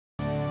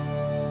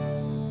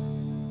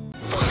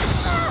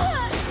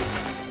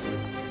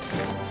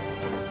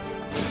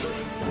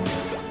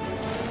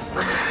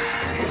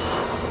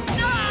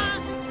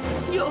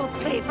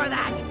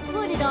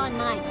on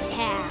my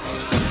tab.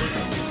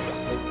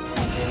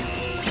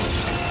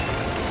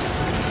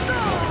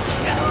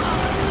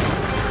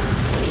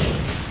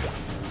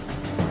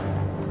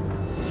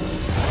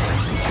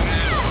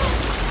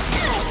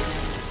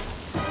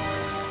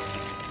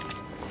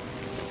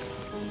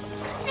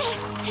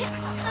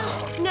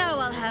 Now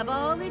I'll have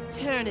all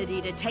eternity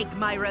to take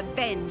my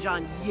revenge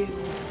on you.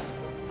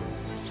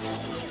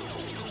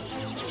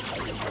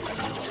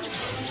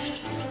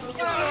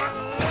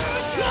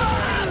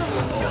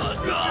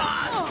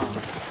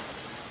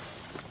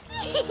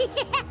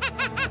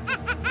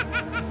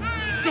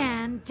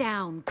 Stand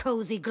down,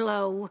 Cozy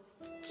Glow.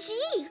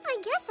 Gee,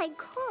 I guess I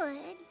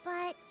could,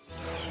 but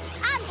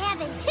I'm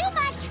having too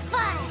much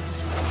fun.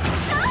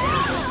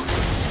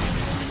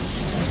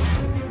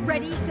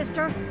 Ready,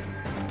 sister?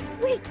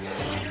 Wait,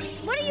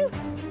 what are you...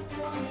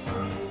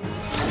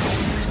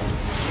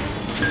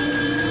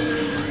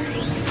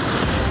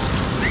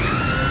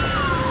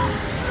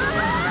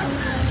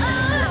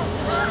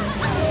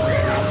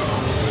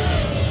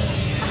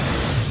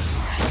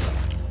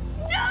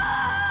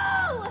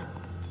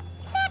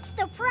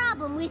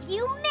 With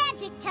you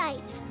magic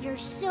types. You're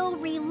so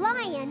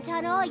reliant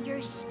on all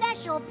your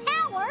special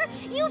power,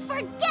 you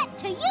forget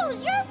to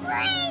use your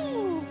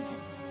brains!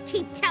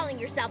 Keep telling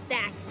yourself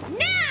that.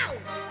 Now!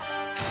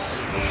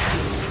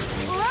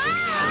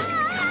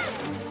 Ah!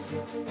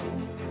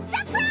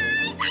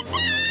 Surprise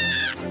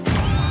attack!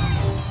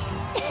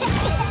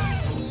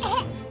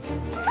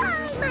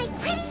 Fly, my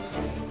pretties!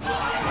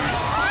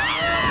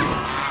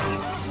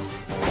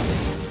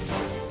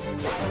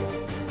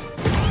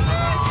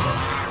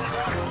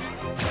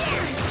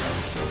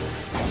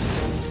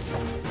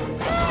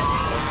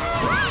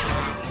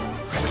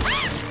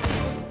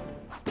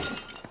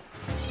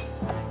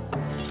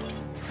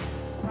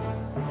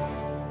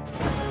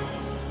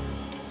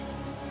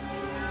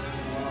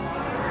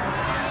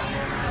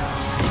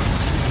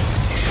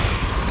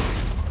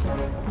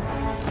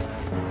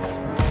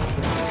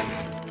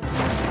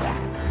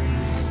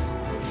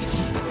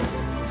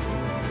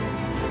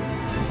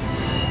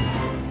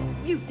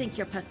 Think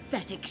your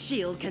pathetic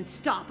shield can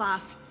stop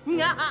us?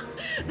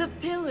 The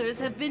pillars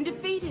have been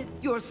defeated.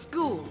 Your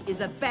school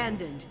is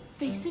abandoned.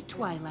 Face it,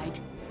 Twilight.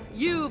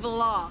 You've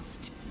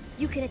lost.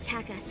 You can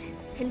attack us,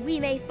 and we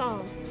may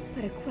fall,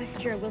 but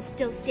Equestria will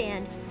still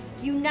stand,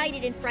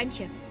 united in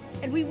friendship.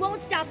 And we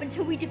won't stop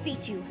until we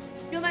defeat you,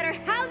 no matter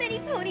how many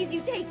ponies you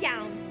take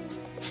down.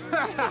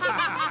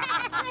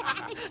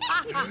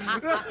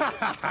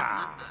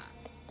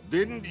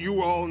 Didn't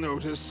you all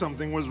notice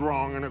something was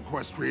wrong in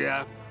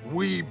Equestria?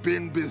 We've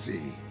been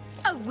busy.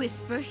 A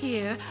whisper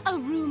here, a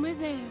rumor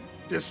there.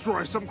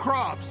 Destroy some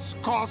crops,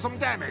 cause some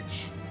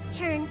damage.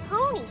 Turn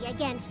pony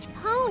against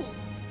pony.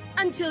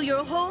 Until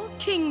your whole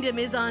kingdom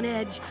is on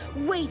edge,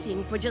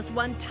 waiting for just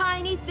one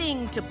tiny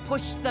thing to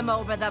push them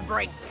over the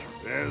brink.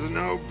 There's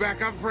no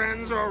backup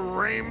friends or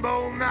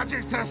rainbow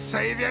magic to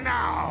save you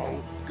now.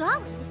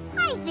 Golly,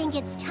 I think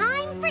it's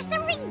time for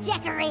some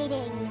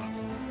redecorating.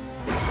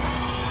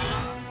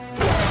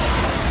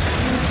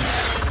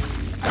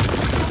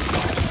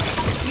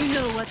 You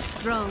know what's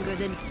stronger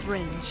than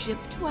friendship,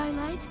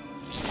 Twilight?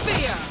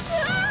 Fear!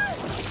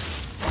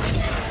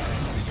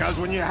 Because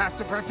when you have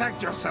to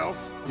protect yourself,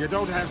 you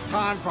don't have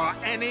time for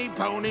any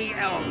pony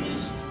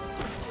else.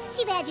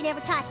 Too bad you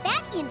never taught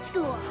that in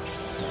school.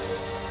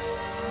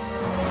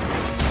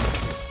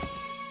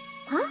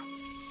 Huh?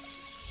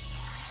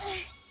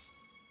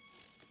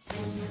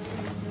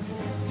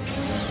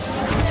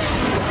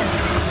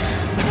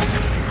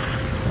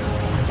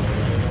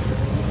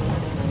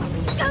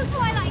 Go,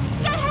 Twilight!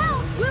 Get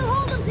help! We'll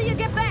hold them till you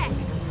get back.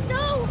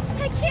 No,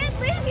 I can't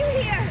leave you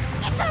here.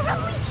 It's our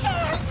only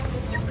chance!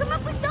 You'll come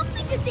up with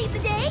something to save the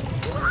day!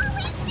 You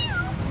always do!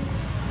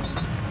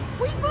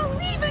 We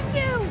believe in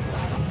you!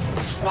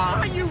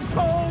 Fly, you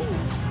fool!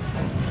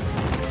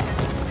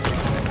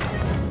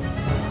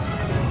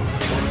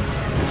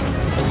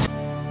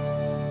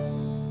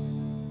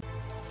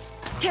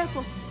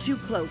 Careful! Too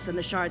close and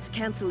the shards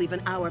cancel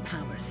even our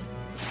powers.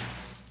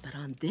 But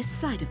on this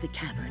side of the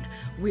cavern,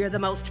 we're the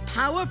most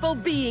powerful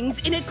beings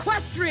in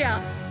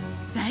Equestria!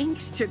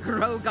 Thanks to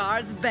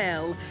Grogar's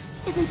bell.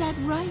 Isn't that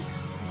right,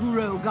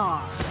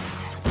 Grogar?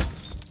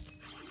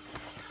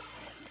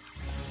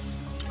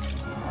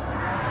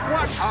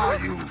 What are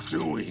you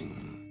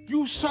doing?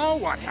 You saw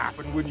what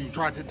happened when you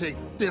tried to take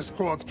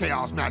Discord's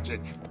chaos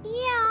magic.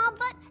 Yeah,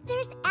 but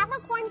there's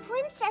alicorn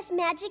princess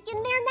magic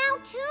in there now,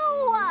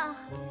 too.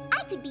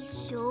 I could be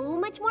so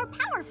much more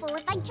powerful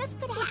if I just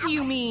could have... What do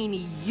you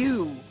mean,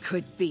 you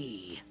could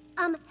be?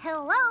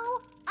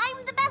 Hello?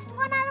 I'm the best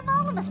one out of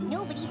all of us.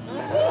 Nobody sees me.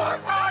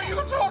 What are you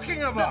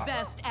talking about? The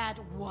best at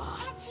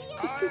what?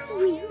 This is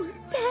really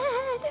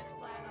bad.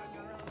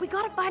 We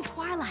gotta find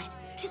Twilight.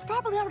 She's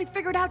probably already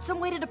figured out some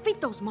way to defeat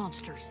those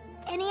monsters.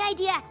 Any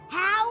idea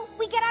how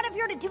we get out of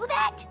here to do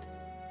that?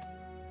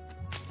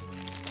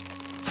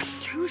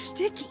 Too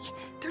sticky.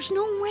 There's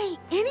no way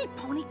any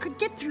pony could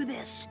get through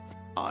this.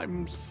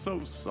 I'm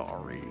so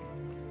sorry.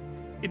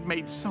 It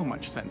made so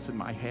much sense in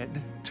my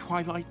head.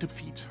 Twilight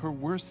defeats her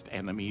worst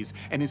enemies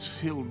and is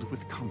filled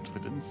with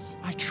confidence.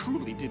 I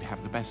truly did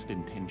have the best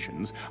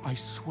intentions. I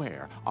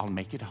swear I'll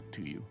make it up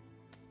to you.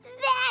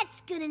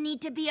 That's gonna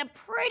need to be a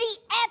pretty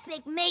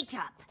epic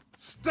makeup.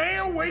 Stay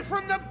away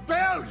from the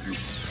bell, you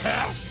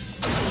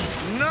pest!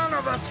 None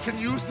of us can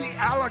use the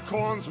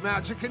alicorn's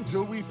magic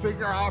until we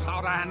figure out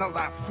how to handle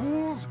that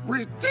fool's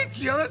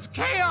ridiculous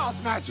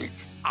chaos magic.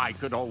 I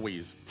could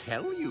always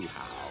tell you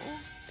how.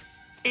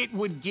 It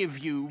would give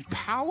you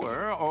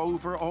power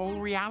over all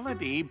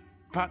reality,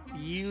 but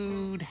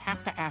you'd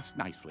have to ask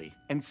nicely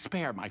and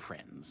spare my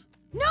friends.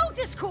 No,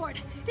 Discord!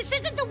 This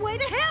isn't the way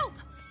to help!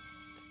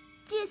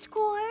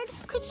 Discord,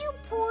 could you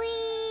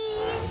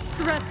please?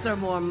 Threats are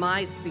more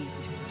my speed.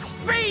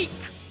 Speak!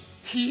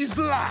 He's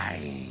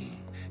lying.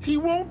 He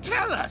won't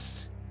tell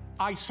us.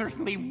 I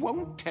certainly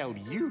won't tell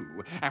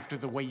you after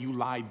the way you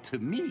lied to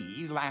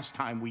me last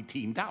time we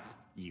teamed up,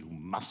 you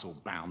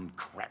muscle-bound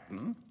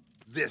cretin.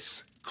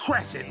 This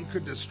cretin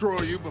could destroy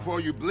you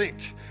before you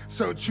blink,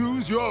 so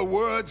choose your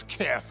words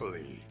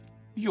carefully.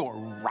 You're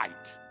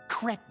right.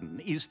 Cretin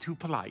is too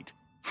polite.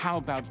 How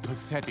about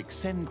pathetic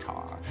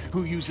centaur,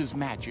 who uses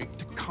magic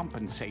to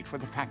compensate for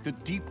the fact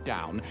that deep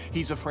down,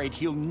 he's afraid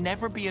he'll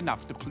never be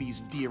enough to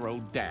please dear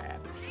old dad?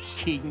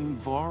 King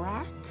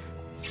Vorak?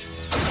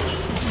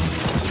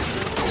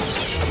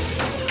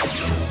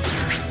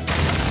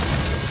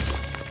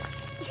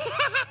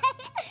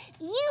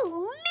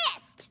 You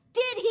missed!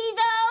 Did he,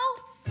 though?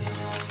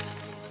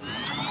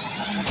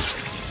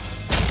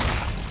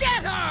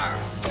 Get her!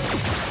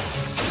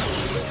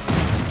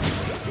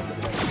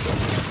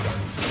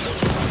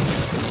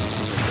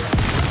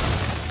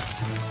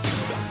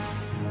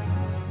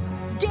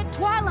 Get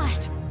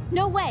Twilight!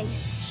 No way.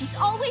 She's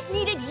always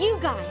needed you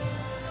guys.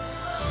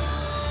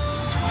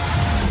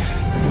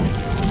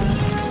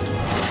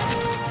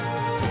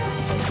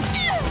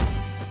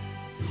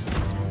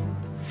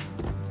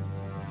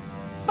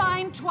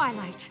 Find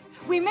Twilight.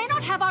 We may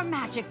not have our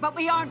magic, but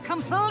we aren't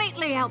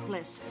completely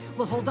helpless.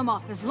 We'll hold them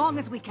off as long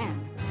as we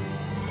can.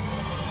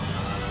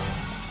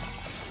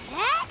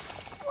 That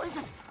was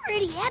a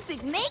pretty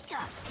epic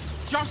makeup.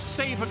 Just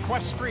save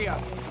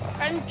Equestria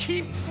and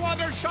keep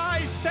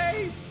Fluttershy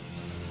safe!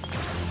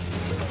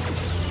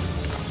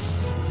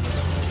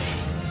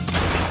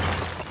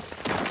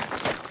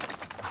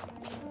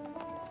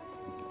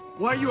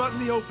 Why are you out in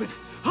the open?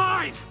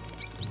 Hide!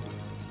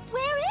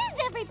 Where is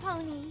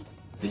everypony?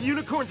 The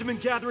unicorns have been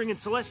gathering in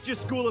Celestia's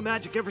School of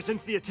Magic ever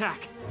since the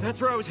attack. That's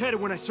where I was headed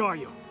when I saw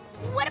you.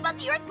 What about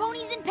the Earth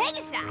ponies and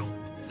Pegasi?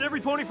 It's every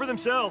pony for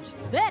themselves.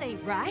 That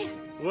ain't right.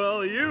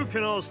 Well, you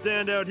can all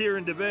stand out here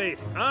and debate.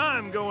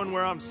 I'm going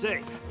where I'm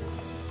safe.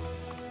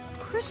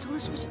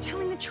 Chrysalis was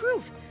telling the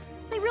truth.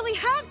 They really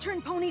have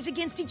turned ponies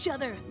against each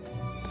other.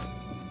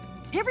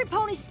 Every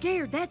pony's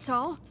scared, that's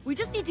all. We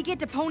just need to get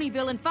to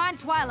Ponyville and find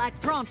Twilight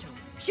pronto.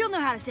 She'll know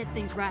how to set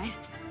things right.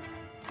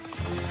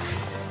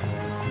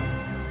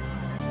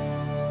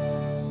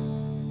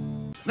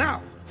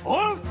 Now,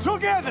 all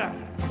together!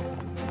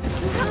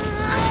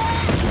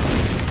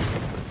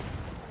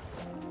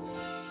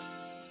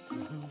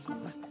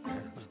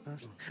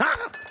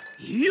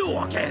 You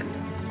again!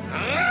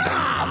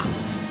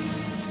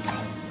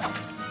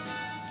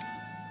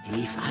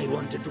 If I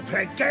wanted to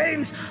play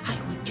games, I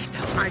would get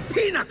out my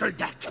pinnacle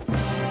deck!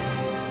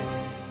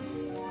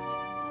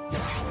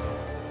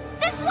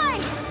 This way!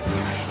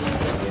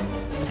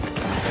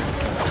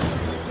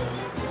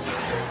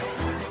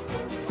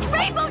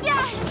 Rainbow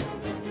Dash!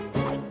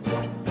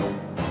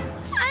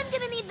 I'm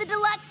gonna need the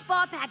deluxe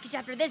spa package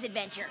after this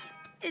adventure.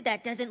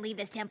 That doesn't leave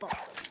this temple.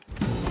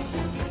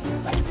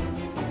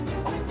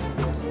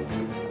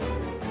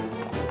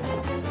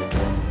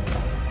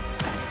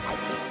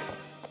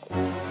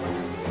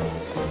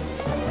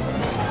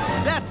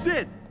 That's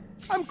it!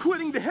 I'm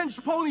quitting the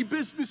hench pony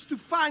business to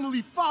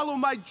finally follow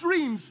my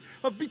dreams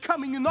of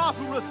becoming an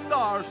opera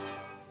star.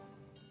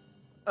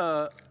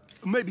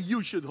 Maybe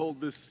you should hold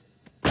this.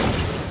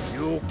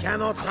 You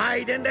cannot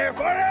hide in there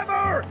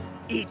forever!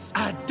 It's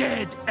a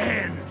dead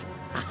end!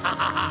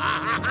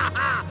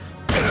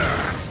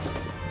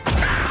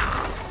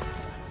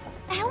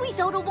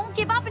 Awizoda won't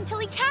give up until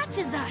he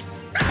catches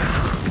us.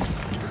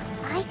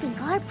 I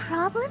think our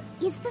problem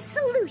is the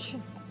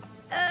solution.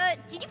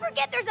 Did you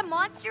forget there's a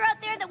monster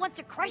out there that wants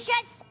to crush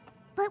us?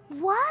 But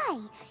why?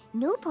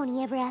 No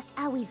pony ever asked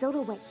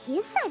Awizoda what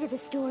his side of the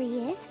story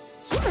is.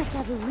 He must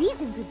have a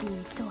reason for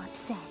being so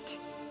upset.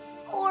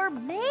 Or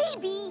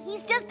maybe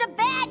he's just a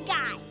bad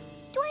guy.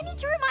 Do I need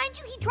to remind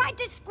you he tried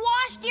to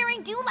squash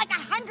Daring Do like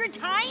 100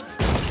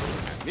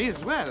 times? Me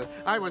as well.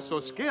 I was so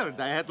scared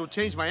I had to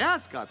change my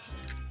ascot.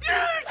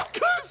 Yes!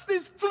 Curse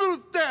this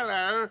truth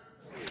teller!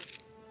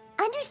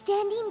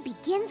 Understanding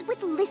begins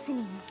with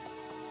listening.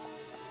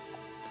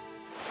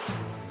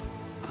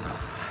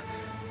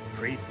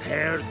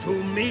 Prepare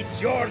to meet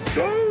your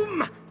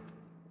doom!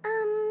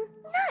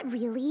 Not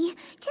really.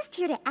 Just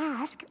here to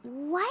ask,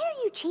 why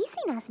are you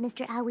chasing us,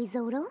 Mr.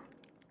 Awizoda?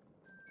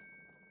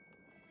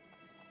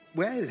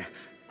 Well,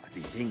 the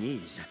thing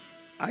is,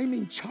 I'm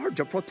in charge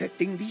of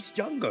protecting this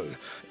jungle.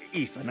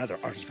 If another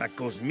artifact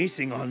goes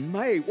missing on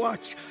my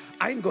watch,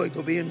 I'm going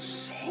to be in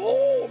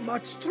so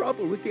much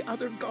trouble with the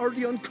other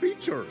guardian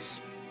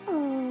creatures.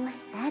 Oh,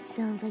 that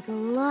sounds like a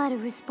lot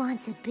of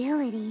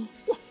responsibility.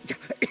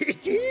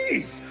 It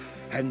is!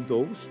 And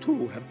those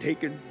two have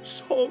taken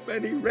so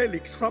many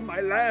relics from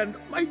my land.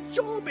 My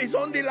job is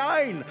on the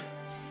line.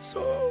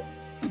 So,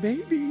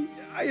 maybe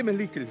I am a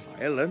little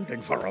violent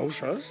and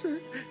ferocious.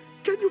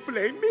 Can you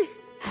blame me?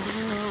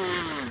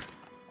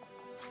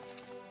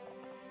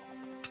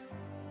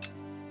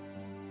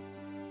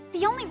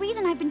 The only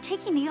reason I've been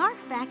taking the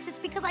artifacts is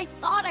because I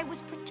thought I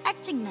was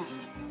protecting them.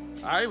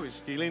 I was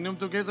stealing them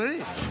to get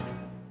rich.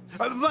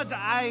 But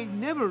I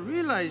never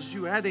realized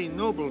you had a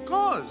noble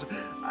cause.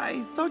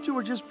 I thought you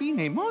were just being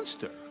a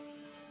monster.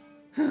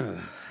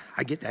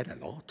 I get that a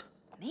lot.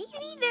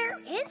 Maybe there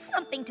is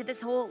something to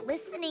this whole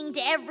listening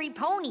to every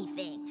pony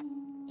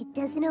thing. It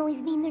doesn't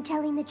always mean they're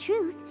telling the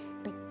truth,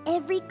 but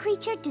every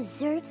creature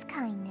deserves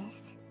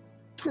kindness.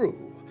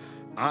 True.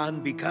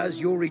 And because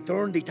you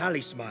returned the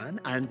talisman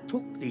and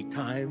took the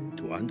time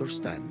to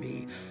understand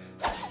me,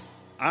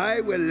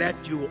 I will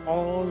let you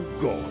all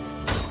go.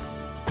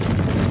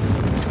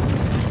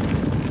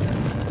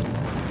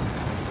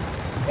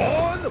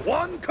 On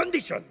one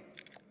condition.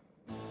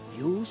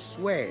 You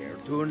swear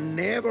to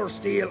never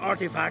steal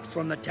artifacts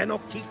from the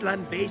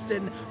Tenochtitlan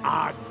Basin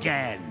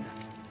again.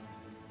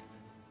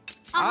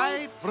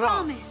 I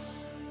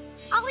promise.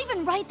 I'll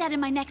even write that in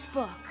my next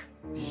book.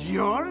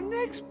 Your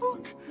next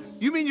book?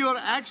 You mean you're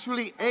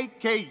actually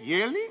A.K.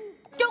 Yearling?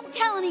 Don't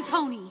tell any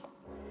pony.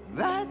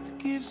 That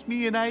gives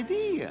me an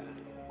idea.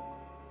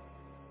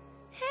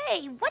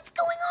 Hey, what's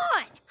going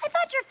on? I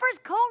thought your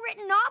first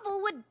co-written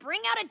novel would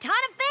bring out a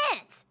ton of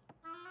fans.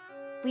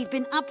 We've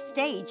been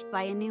upstaged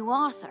by a new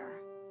author.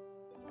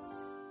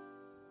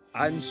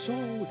 And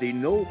so the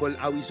noble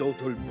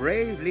Awizotl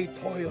bravely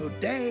toiled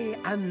day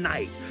and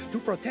night to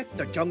protect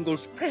the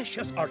jungle's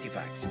precious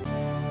artifacts.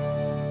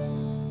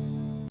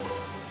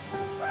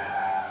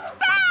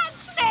 Bad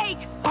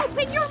Snake!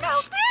 Open your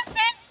mouth this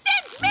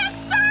instant,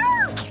 mister!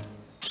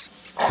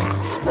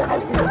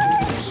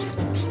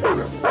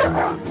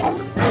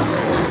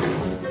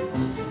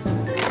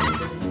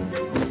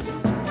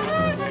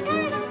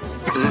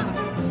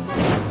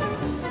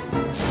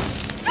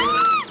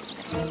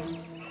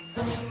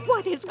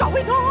 What is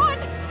going on?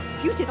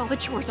 You did all the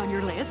chores on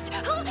your list,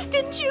 huh?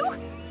 Didn't you?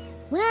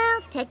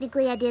 Well,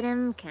 technically I did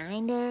them,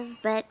 kind of.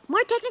 But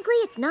more technically,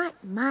 it's not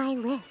my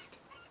list.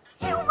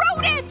 You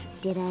wrote it!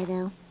 Did I,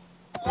 though?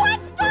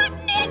 What's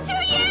gotten into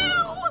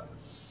you?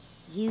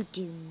 You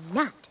do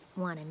not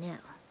want to know.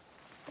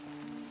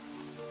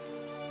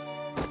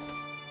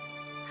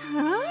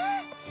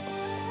 Huh?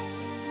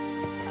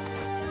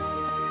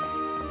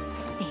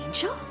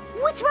 Angel?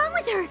 What's wrong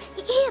with her?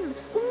 Him?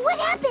 What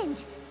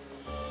happened?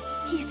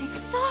 He's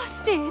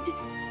exhausted.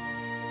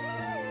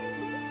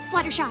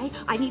 Fluttershy,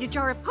 I need a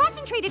jar of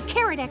concentrated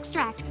carrot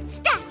extract.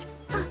 Stat!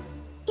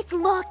 It's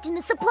locked in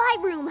the supply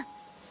room.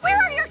 Where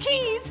are your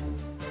keys?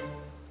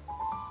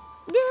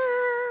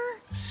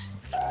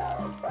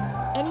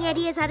 Any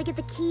ideas how to get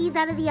the keys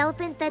out of the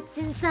elephant that's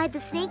inside the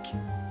snake?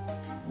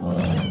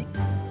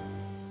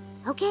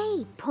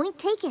 Okay, point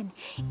taken.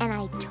 And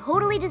I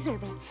totally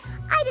deserve it.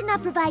 I did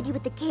not provide you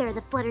with the care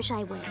that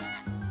Fluttershy would.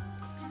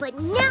 But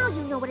now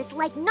you know what it's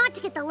like not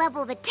to get the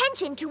level of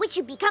attention to which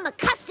you become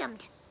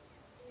accustomed.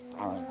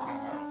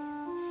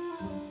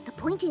 The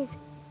point is,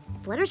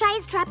 Fluttershy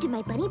is trapped in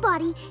my bunny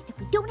body, and if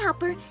we don't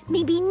help her,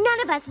 maybe none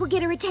of us will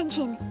get her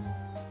attention.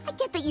 I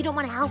get that you don't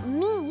want to help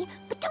me,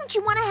 but don't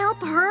you want to help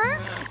her?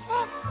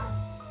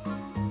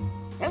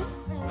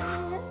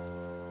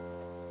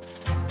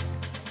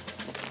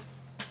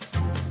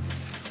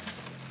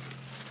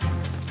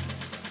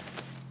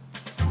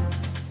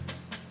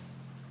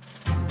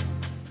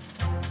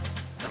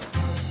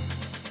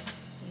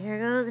 Here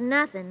goes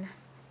nothing.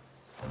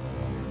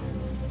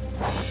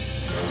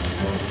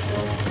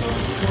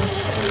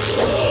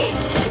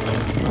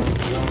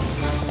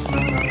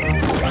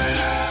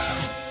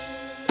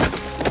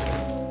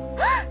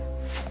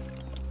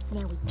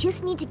 Now we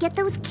just need to get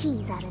those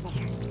keys out of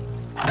there.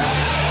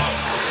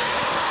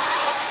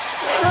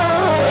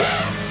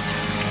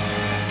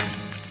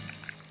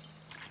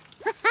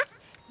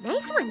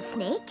 Nice one,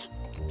 Snake.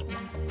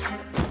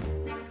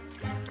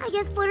 I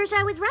guess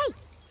Fluttershy was right.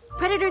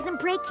 Predators and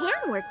prey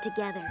can work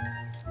together.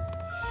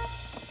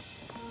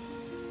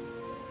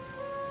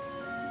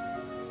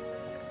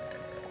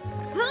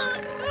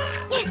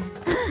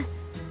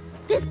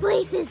 This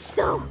place is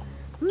so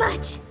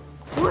much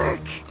work.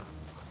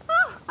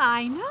 Oh,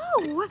 I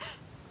know.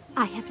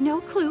 I have no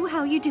clue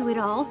how you do it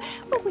all,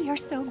 but we are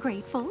so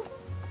grateful.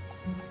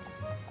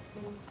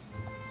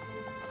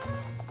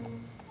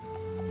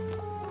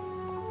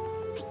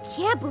 I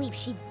can't believe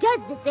she does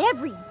this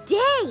every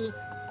day.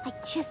 I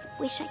just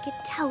wish I could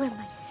tell her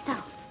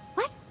myself.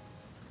 What?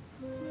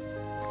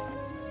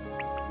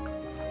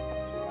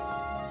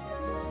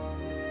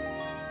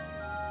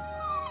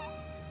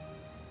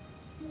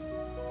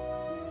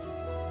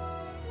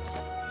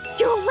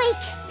 You're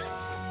awake!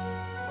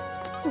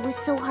 It was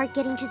so hard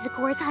getting to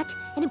Zecora's hut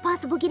and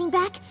impossible getting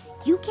back.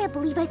 You can't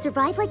believe I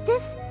survived like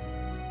this?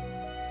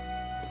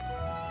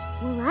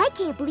 Well, I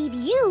can't believe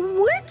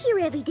you work here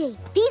every day.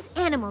 These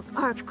animals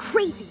are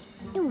crazy.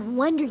 No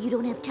wonder you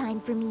don't have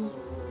time for me.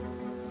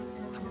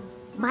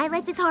 My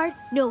life is hard.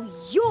 No,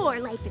 your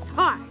life is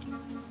hard.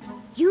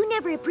 You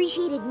never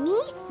appreciated me?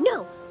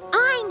 No,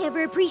 I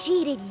never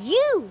appreciated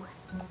you.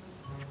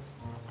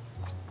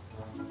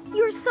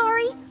 You're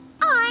sorry?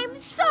 I'm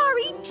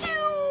sorry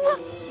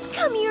too.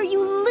 Come here, you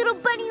little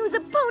bunny who's a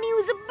pony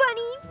who's a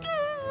bunny.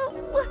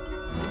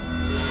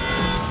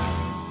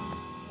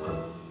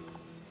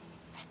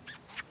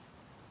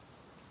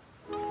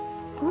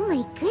 Oh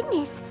my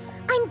goodness,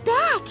 I'm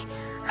back.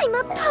 I'm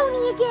a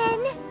pony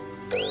again.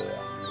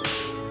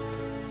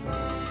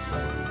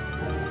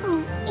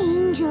 Oh,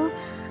 Angel,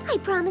 I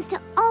promise to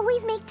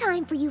always make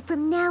time for you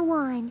from now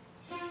on.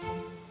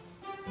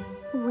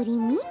 What do you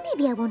mean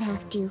maybe I won't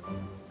have to?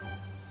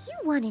 You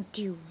want to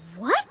do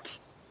what?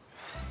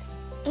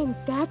 And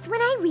that's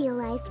when I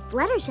realized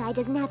Fluttershy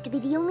doesn't have to be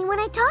the only one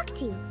I talk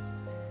to.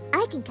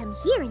 I can come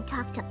here and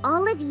talk to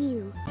all of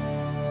you.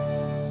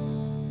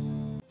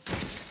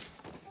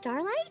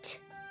 Starlight?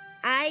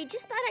 I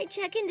just thought I'd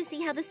check in to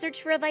see how the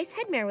search for a vice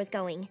headmare was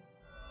going.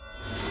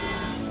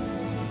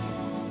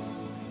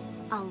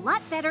 A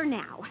lot better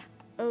now.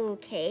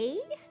 Okay.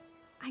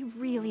 I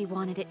really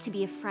wanted it to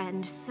be a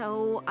friend,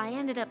 so I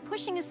ended up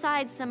pushing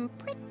aside some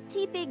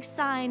pretty big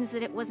signs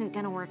that it wasn't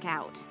gonna work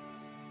out.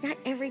 Not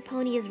every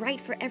pony is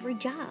right for every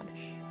job,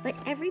 but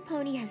every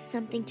pony has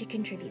something to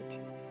contribute.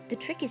 The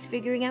trick is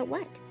figuring out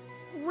what.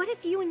 What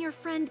if you and your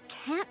friend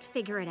can't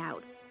figure it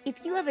out?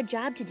 If you have a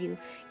job to do,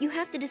 you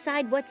have to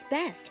decide what's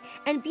best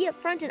and be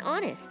upfront and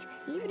honest,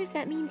 even if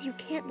that means you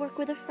can't work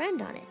with a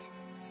friend on it.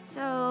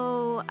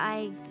 So,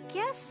 I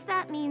guess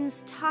that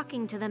means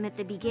talking to them at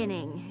the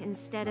beginning,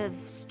 instead of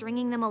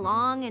stringing them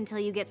along until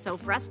you get so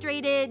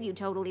frustrated you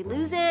totally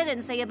lose it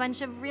and say a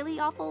bunch of really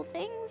awful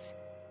things?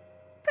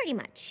 Pretty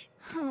much.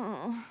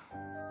 Oh.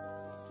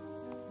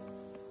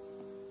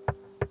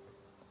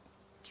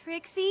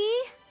 Trixie?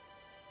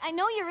 I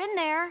know you're in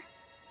there.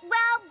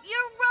 Well,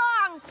 you're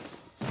wrong.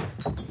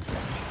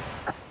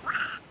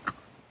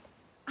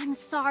 I'm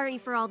sorry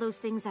for all those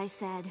things I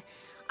said.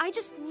 I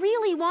just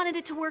really wanted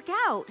it to work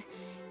out,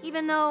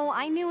 even though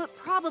I knew it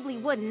probably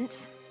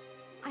wouldn't.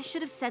 I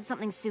should have said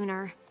something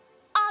sooner.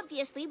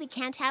 Obviously, we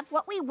can't have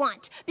what we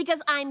want, because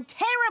I'm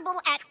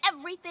terrible at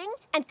everything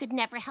and could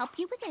never help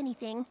you with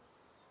anything.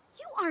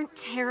 You aren't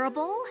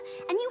terrible,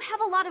 and you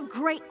have a lot of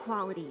great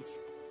qualities.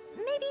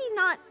 Maybe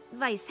not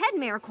vice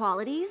headmare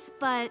qualities,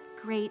 but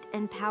great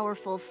and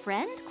powerful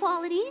friend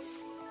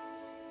qualities.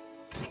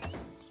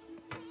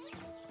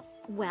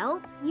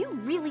 Well, you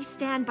really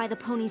stand by the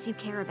ponies you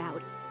care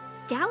about.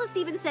 Gallus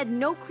even said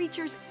no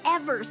creatures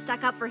ever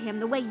stuck up for him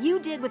the way you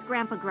did with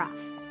Grandpa Gruff.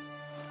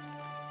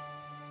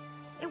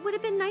 It would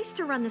have been nice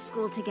to run the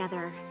school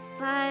together,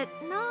 but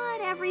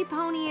not every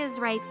pony is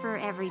right for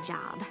every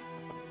job.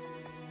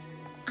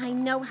 I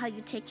know how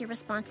you take your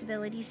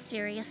responsibilities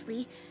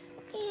seriously,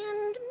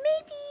 and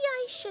maybe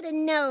I should have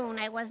known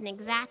I wasn't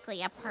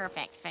exactly a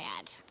perfect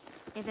fit.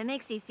 If it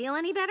makes you feel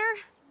any better,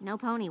 no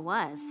pony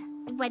was.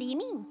 What do you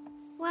mean?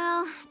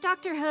 Well,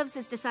 Dr. Hooves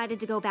has decided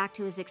to go back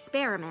to his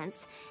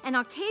experiments, and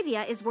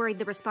Octavia is worried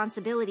the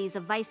responsibilities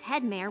of vice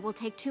headmare will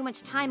take too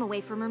much time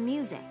away from her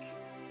music.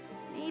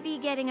 Maybe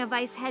getting a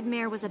vice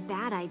headmare was a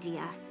bad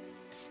idea.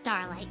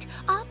 Starlight,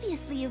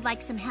 obviously you'd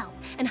like some help,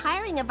 and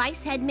hiring a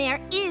vice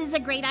headmare is a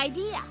great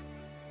idea.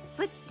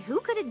 But who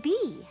could it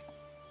be?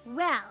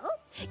 Well,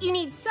 you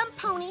need some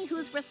pony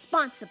who's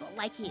responsible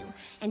like you,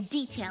 and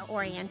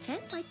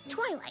detail-oriented like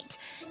Twilight,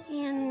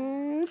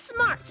 and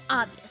smart,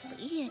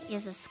 obviously. It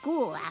is a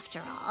school,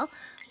 after all.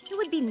 It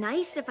would be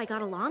nice if I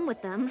got along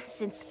with them,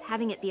 since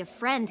having it be a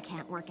friend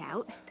can't work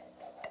out.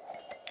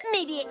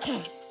 Maybe it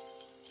can.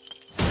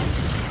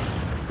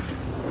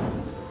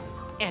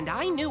 And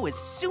I knew as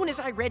soon as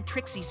I read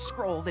Trixie's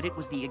scroll that it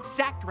was the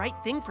exact right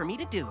thing for me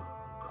to do.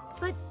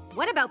 But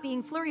what about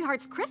being Flurry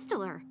Heart's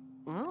crystaller?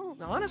 Well,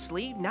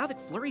 honestly, now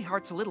that Flurry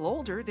Heart's a little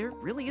older, there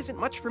really isn't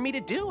much for me to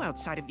do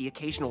outside of the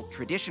occasional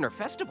tradition or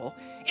festival.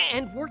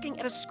 And working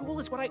at a school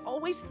is what I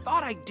always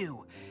thought I'd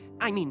do.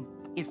 I mean,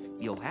 if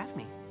you'll have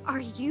me. Are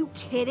you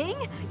kidding?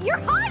 You're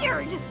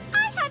hired!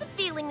 I had a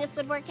feeling this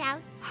would work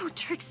out. Oh,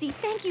 Trixie,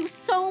 thank you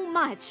so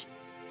much.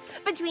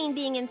 Between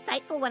being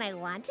insightful when I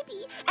want to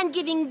be and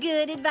giving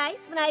good advice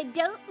when I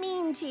don't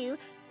mean to,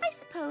 I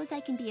suppose I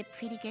can be a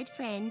pretty good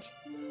friend.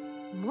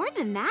 More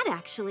than that,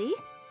 actually.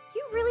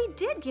 You really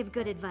did give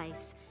good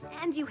advice.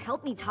 And you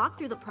helped me talk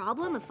through the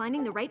problem of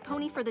finding the right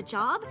pony for the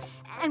job.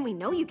 And we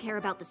know you care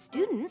about the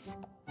students.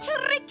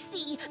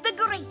 Trixie, the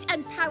great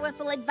and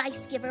powerful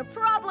advice giver,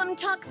 problem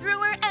talk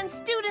thrower, and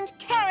student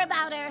care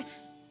about her.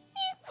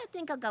 I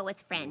think I'll go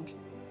with friend.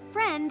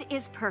 Friend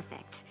is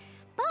perfect.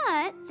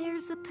 But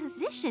there's a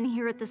position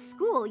here at the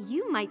school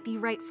you might be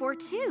right for,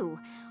 too.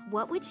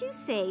 What would you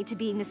say to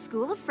being the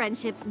School of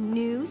Friendship's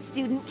new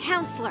student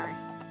counselor?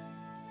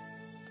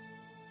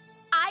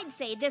 I'd I'd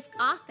say this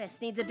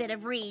office needs a bit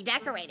of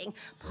redecorating.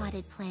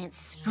 Potted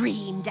plants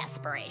scream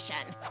desperation.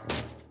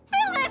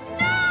 Phyllis,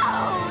 no!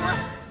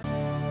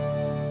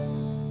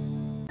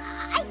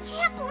 I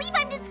can't believe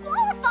I'm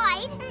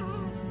disqualified!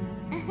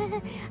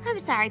 I'm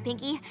sorry,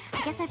 Pinkie.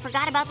 I guess I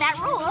forgot about that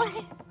rule.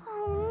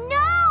 Oh,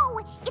 no!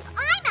 If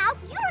I'm out,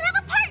 you don't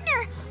have a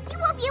partner! You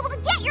won't be able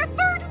to get your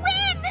third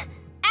win!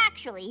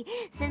 Actually,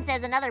 since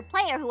there's another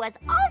player who has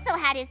also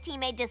had his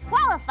teammate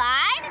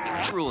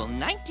disqualified... Rule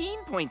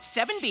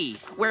 19.7b,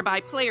 whereby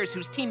players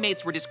whose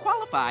teammates were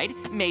disqualified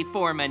may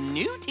form a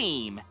new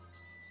team.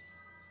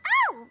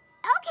 Oh,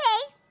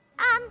 okay.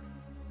 I'll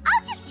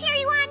just cheer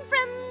you on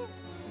from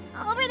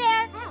over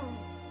there.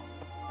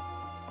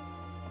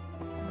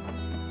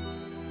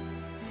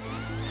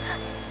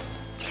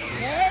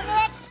 The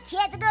next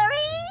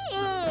category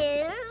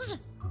is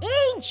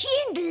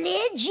Ancient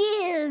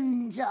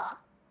Legends.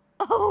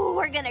 Oh,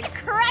 we're gonna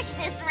crush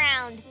this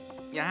round.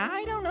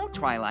 I don't know,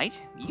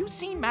 Twilight. You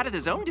seem out of the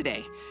zone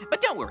today.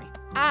 But don't worry,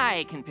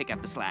 I can pick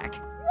up the slack.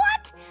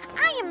 What?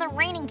 I am the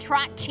reigning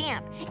trot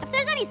champ. If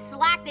there's any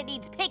slack that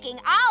needs picking,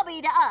 I'll be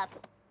the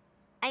up.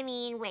 I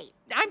mean, wait.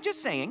 I'm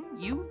just saying,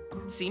 you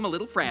seem a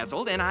little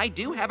frazzled, and I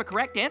do have a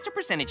correct answer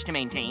percentage to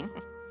maintain.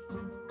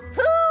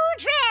 Who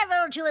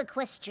traveled to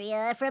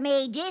Equestria from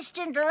a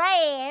distant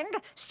land,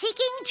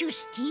 seeking to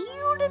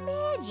steal the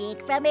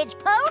magic from its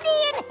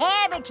pony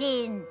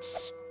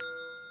inhabitants?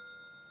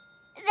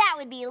 That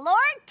would be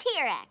Lord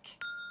Tirek.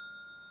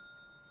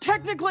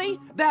 Technically,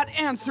 that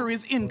answer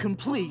is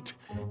incomplete.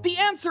 The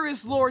answer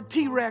is Lord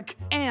Tirek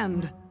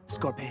and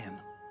Scorpion.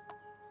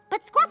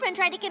 But Scorpion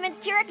tried to convince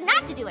Tirek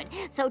not to do it,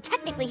 so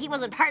technically he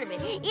wasn't part of it,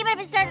 even if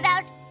it started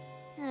out...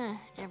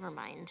 never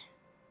mind.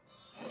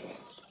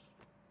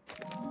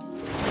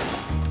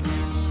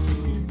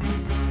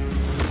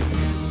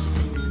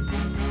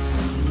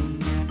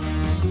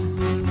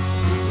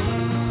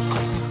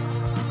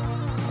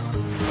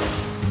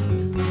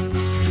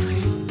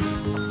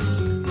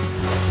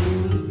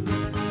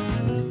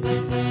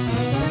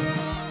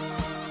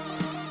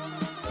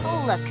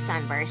 Look,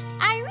 Sunburst,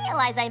 I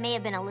realize I may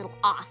have been a little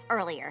off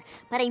earlier,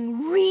 but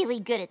I'm really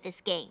good at this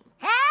game.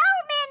 How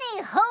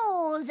many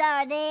holes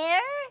are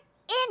there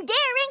in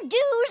Daring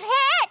Do's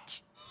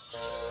hat?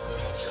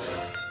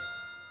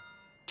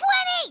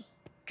 20!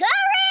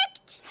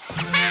 Correct!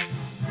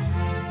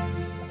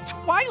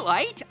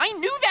 Twilight, I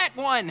knew that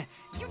one!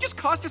 You just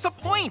cost us a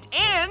point,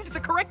 and the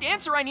correct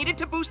answer I needed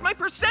to boost my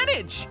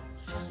percentage!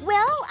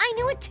 Well, I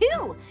knew it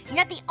too. You're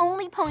not the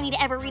only pony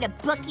to ever read a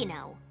book, you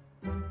know.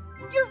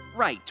 You're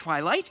right,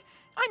 Twilight.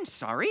 I'm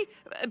sorry,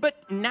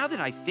 but now that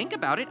I think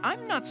about it,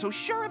 I'm not so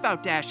sure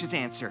about Dash's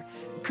answer.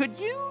 Could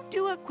you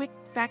do a quick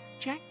fact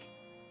check?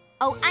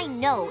 Oh, I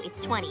know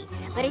it's 20,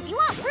 but if you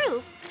want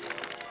proof...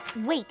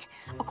 Wait,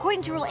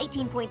 according to Rule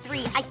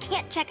 18.3, I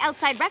can't check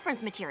outside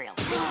reference material.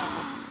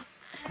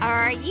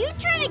 Are you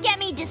trying to get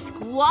me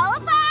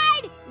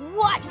disqualified?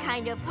 What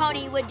kind of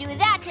pony would do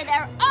that to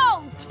their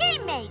own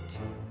teammate?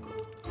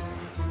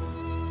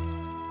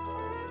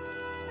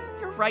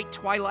 You're right,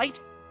 Twilight.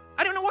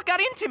 I don't know what got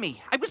into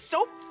me. I was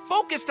so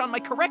focused on my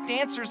correct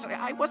answers,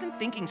 I wasn't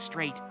thinking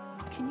straight.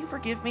 Can you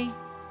forgive me?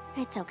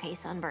 It's okay,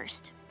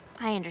 Sunburst.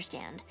 I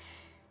understand.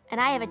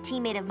 And I have a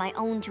teammate of my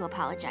own to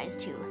apologize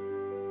to.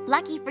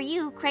 Lucky for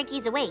you,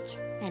 Cranky's awake.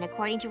 And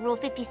according to Rule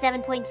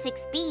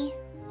 57.6b,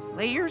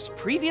 players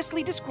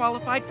previously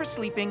disqualified for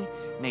sleeping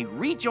may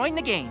rejoin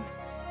the game,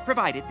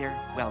 provided they're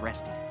well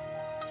rested.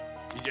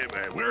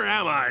 Where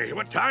am I?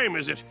 What time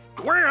is it?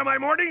 Where are my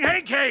morning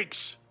hay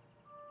cakes?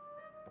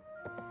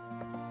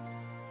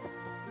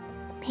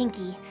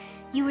 Pinkie,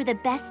 you were the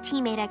best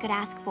teammate I could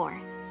ask for,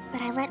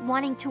 but I let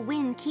wanting to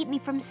win keep me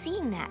from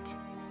seeing that.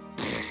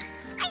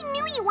 I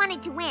knew you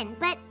wanted to win,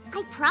 but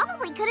I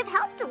probably could have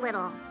helped a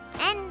little.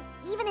 And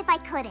even if I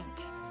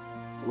couldn't.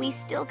 We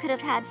still could have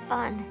had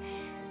fun.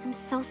 I'm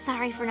so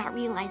sorry for not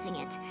realizing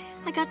it.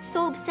 I got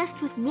so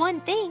obsessed with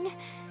one thing,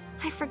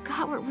 I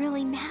forgot what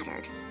really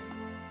mattered.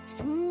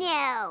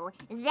 No,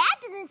 that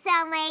doesn't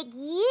sound like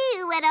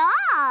you at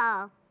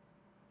all.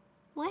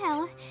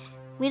 Well,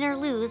 win or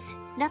lose,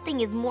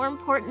 nothing is more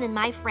important than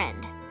my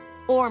friend.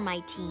 Or my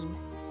team.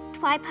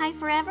 Twi-Pie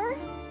forever?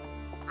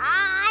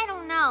 I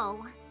don't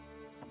know.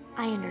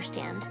 I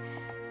understand.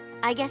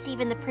 I guess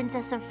even the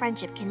Princess of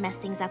Friendship can mess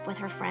things up with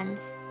her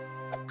friends.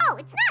 Oh,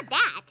 it's not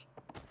that.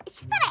 It's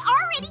just that I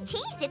already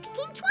changed it to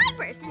Team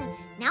Twiburst. And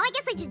now I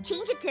guess I should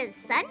change it to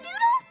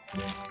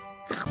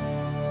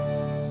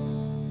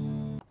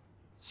Sundoodle?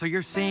 So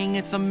you're saying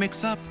it's a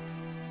mix-up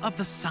of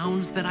the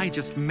sounds that I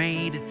just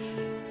made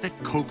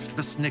that coaxed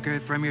the snicker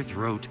from your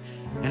throat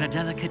in a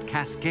delicate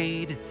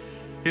cascade?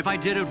 If I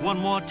did it one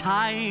more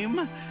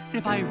time,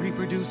 if I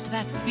reproduced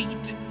that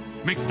feat,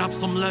 mixed up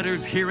some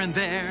letters here and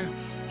there,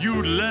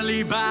 you'd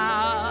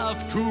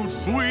lily-bath too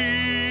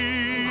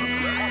sweet.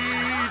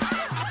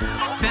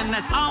 Then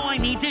that's all I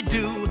need to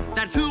do,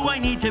 that's who I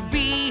need to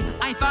be.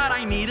 I thought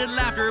I needed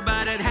laughter,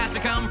 but it has to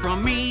come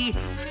from me.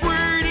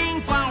 Squirting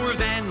flowers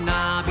and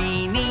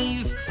knobby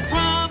knees,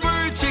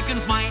 rubber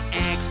chicken's my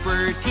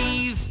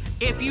expertise.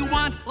 If you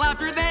want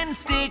laughter, then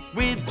stick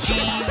with cheese.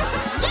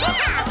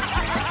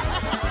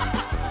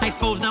 I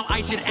suppose now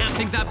I should amp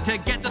things up to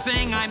get the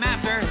thing I'm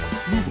after.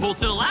 Move whole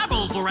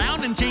syllables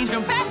around and change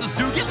them fastest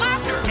to get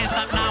laughter. Can't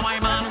stop now,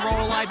 I'm on a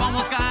roll, I've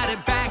almost got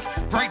it back.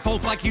 Bright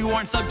folks like you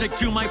aren't subject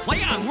to my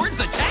play on words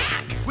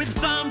attack. With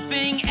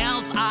something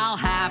else I'll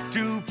have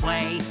to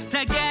play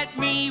to get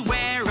me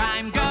where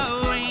I'm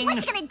going.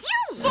 What you gonna do?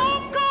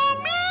 Some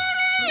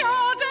commedia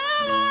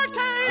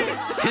dell'arte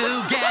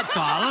to get the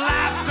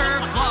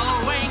laughter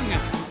flowing.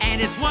 And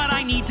it's what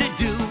I need to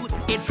do,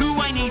 it's who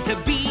I need to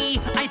be.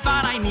 I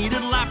thought I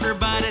needed laughter,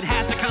 but it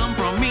has to come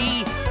from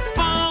me.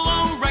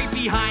 Follow right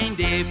behind,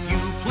 if you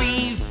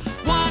please.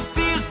 Walk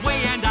this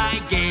way and I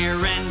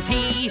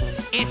guarantee.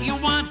 If you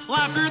want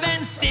laughter,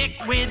 then stick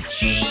with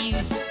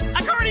cheese.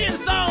 Accordion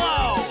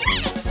solo!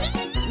 Shred it,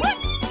 cheese!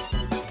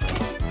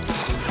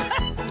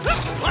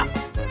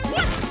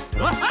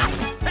 What?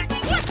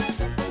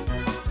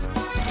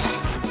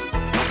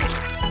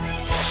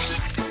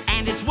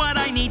 And it's what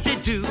I need to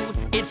do,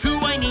 it's who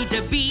I need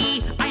to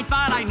be. I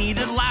thought I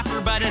needed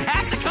laughter, but it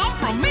has to come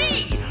from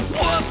me.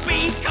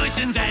 Whoopee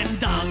cushions and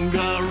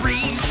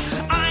dungarees.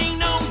 I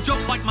know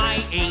jokes like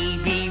my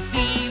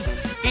ABCs.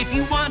 If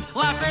you want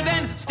laughter,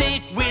 then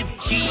stick with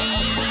cheese.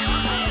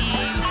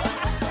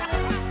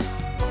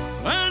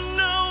 And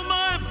now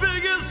my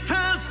biggest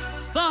test,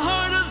 the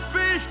hardest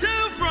fish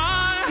to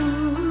fry.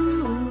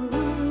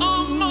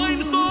 A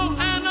mind so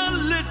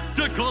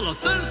analytical, a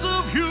sense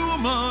of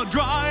humor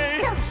dry.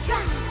 So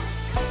dry.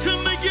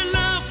 To make you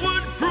laugh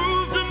would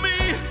prove to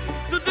me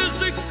that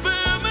this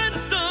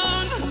experiment's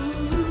done.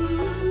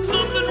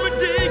 Something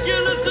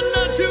ridiculous and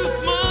not too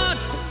smart.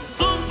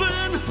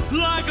 Something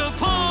like a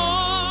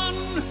pun.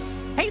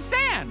 Hey,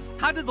 Sans,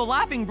 how did the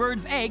laughing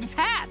bird's eggs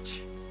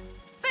hatch?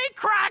 They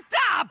cracked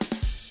up!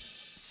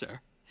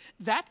 Sir,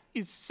 that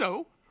is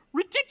so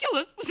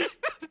ridiculous.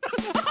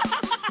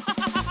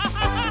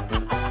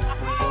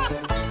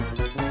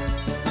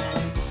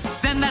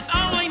 Then that's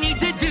all I need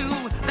to do.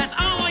 That's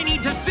all I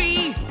need to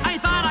see. I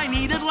thought I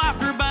needed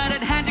laughter, but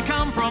it had to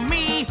come from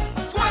me.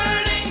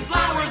 Squirting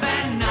flowers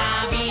and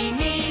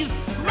nominees,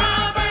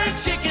 rubber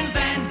chickens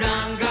and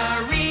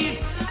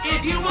dungarees.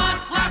 If you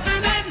want laughter,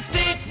 then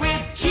stick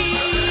with cheese.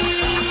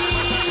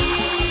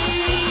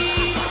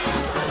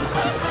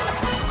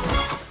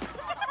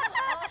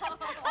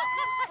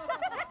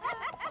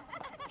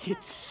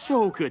 It's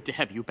so good to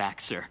have you back,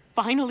 sir.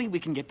 Finally, we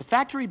can get the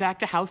factory back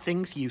to how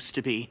things used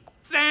to be.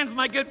 Sans,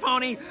 my good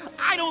pony,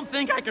 I don't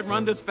think I can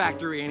run this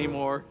factory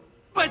anymore.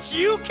 But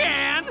you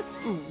can!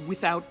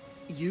 Without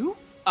you?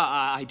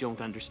 I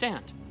don't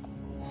understand.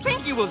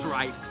 Pinkie was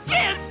right.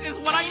 This is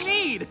what I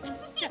need!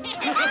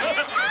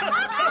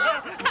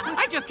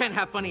 I just can't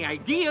have funny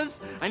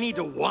ideas. I need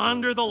to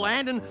wander the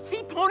land and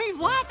see ponies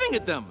laughing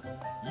at them.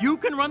 You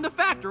can run the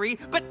factory,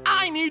 but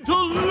I need to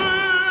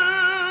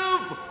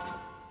live!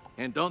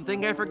 And don't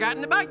think I've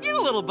forgotten about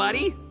you, little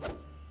buddy.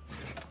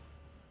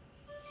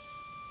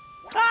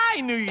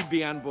 I knew you'd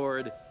be on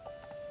board.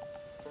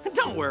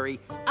 Don't worry,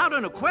 out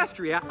in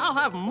Equestria, I'll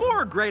have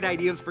more great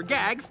ideas for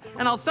gags,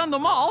 and I'll send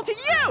them all to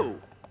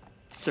you!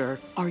 Sir,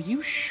 are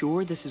you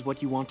sure this is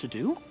what you want to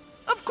do?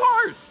 Of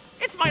course!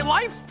 It's my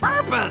life's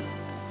purpose!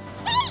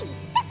 Hey!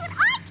 That's what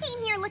I came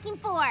here looking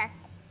for!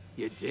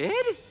 You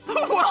did?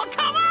 Well,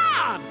 come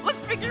on! Let's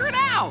figure it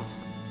out!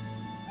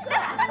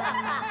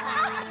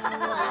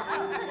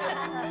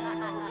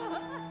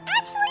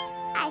 Actually,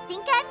 I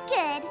think I'm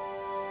good.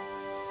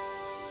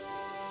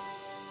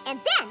 And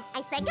then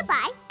I said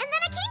goodbye, and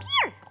then I came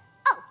here.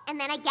 Oh, and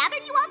then I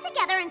gathered you all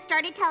together and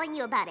started telling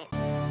you about it.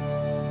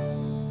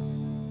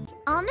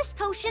 On this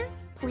potion,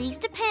 please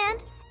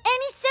depend.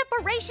 Any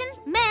separation,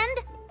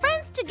 mend.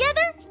 Friends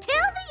together till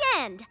the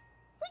end.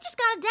 We just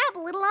gotta dab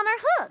a little on our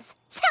hooves.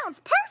 Sounds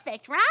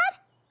perfect, right?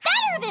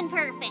 Better than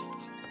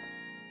perfect.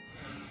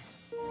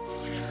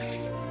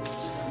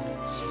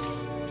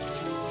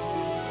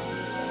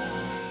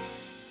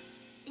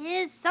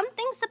 Is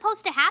something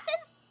supposed to happen?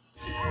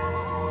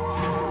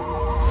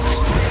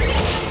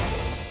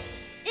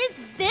 Is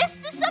this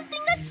the something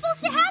that's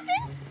supposed to happen?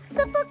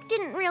 The book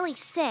didn't really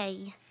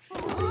say.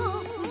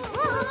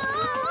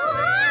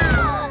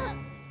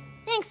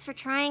 Thanks for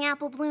trying,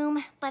 Apple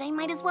Bloom, but I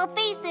might as well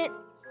face it.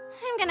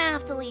 I'm gonna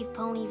have to leave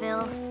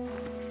Ponyville.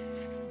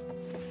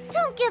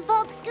 Don't give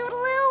up,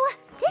 Scootaloo.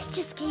 This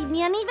just gave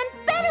me an even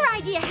better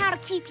idea how to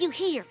keep you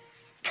here.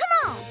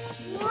 Come on.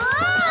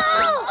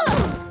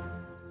 Whoa!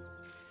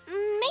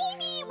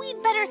 Maybe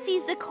we'd better see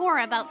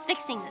Zecora about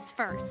fixing this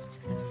first.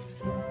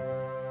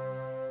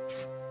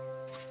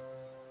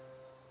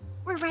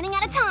 We're running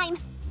out of time.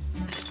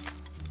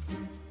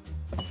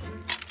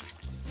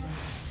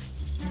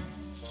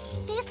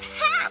 This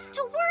has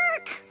to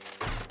work!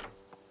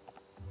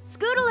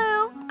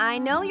 Scootaloo, I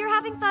know you're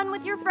having fun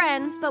with your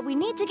friends, but we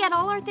need to get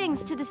all our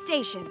things to the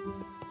station.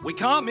 We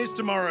can't miss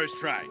tomorrow's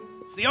train.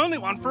 It's the only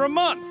one for a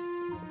month.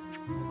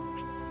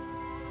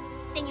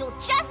 Then you'll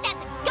just have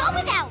to go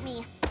without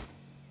me.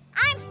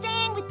 I'm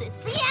staying with the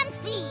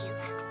CMCs.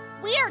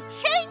 We are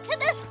chained to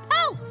this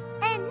coast!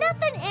 And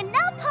nothing and no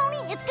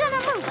pony is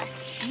gonna move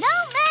us, no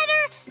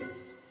matter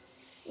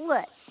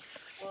what.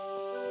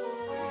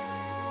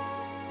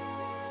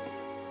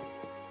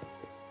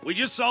 We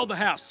just sold the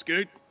house,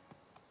 Scoot.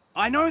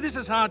 I know this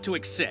is hard to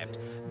accept,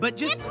 but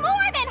just... It's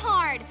more than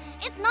hard!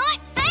 It's not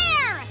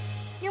fair!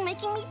 You're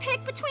making me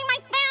pick between my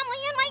family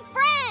and my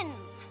friends!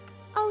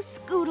 Oh,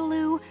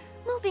 Scootaloo,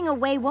 moving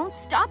away won't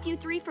stop you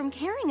three from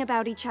caring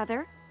about each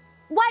other.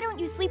 Why don't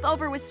you sleep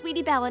over with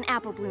Sweetie Belle and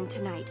Apple Bloom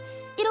tonight?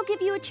 It'll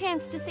give you a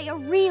chance to say a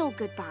real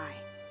goodbye.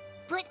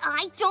 But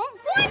I don't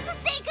want to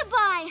say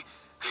goodbye!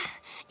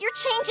 You're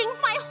changing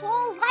my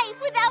whole life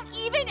without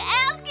even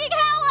asking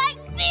how I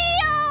feel!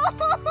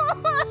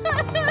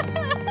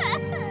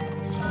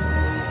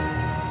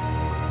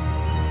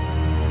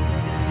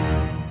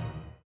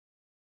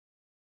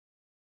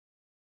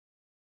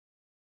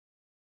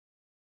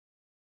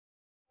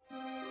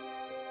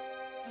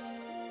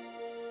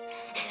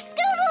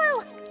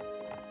 Scootaloo!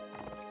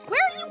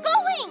 Where are you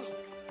going?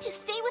 To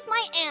stay with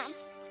my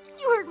aunts.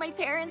 You heard my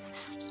parents.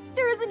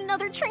 There is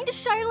another train to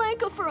Shire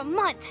Lanka for a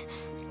month.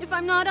 If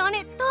I'm not on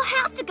it, they'll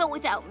have to go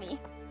without me.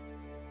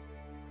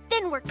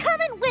 Then we're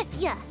coming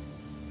with ya.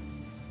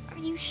 Are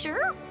you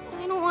sure?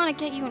 I don't want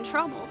to get you in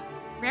trouble.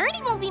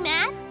 Rarity won't be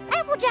mad.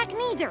 Applejack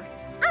neither.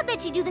 I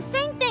bet you do the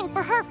same thing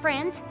for her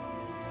friends.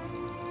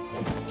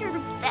 You're the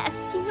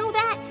best, you know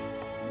that?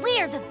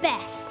 We're the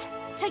best.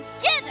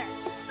 Together!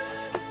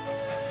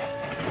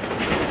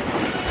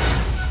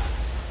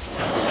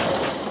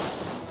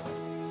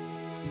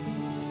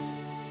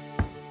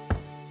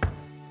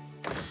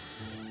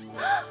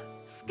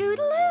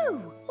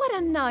 Scootaloo! What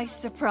a nice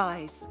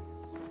surprise.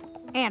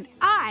 And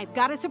I've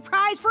got a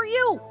surprise for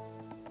you.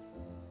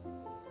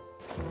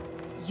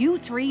 You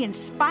three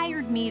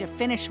inspired me to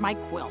finish my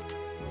quilt.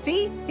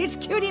 See? It's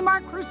Cutie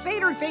Mark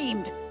Crusader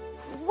themed.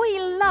 We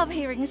love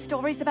hearing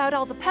stories about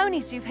all the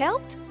ponies you've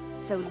helped.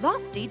 So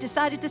Lofty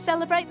decided to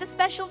celebrate the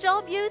special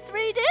job you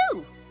three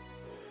do.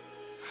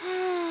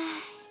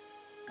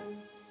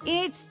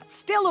 It's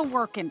still a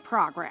work in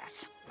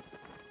progress.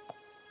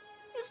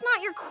 It's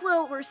not your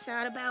quilt we're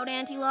sad about,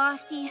 Auntie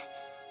Lofty.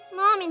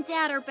 Mom and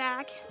Dad are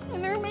back,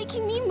 and they're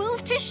making me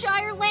move to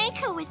Shire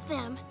Lanka with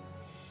them.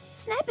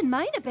 Snapping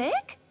mine a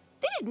back?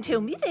 They didn't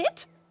tell me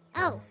that.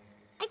 Oh,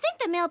 I think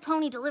the mail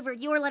pony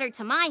delivered your letter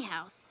to my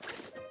house.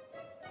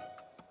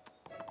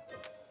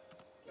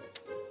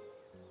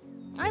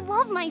 I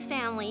love my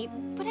family,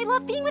 but I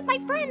love being with my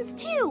friends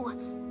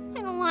too.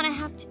 I don't want to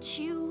have to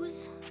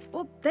choose.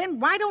 Well, then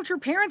why don't your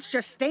parents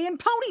just stay in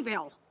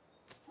Ponyville?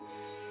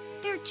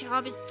 Their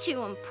job is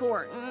too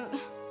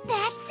important.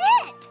 That's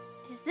it!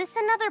 Is this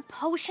another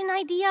potion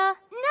idea?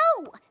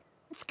 No!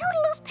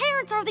 Scootaloo's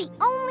parents are the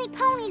only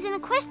ponies in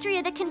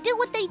Equestria that can do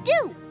what they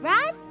do,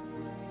 right?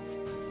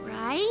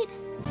 Right?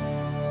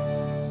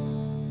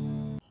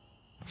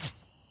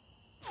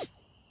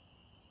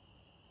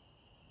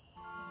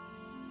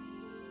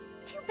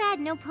 Too bad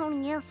no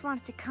pony else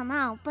wants to come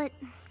out, but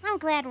I'm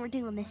glad we're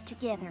doing this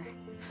together.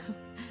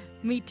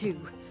 Me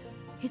too.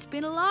 It's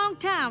been a long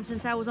time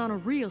since I was on a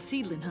real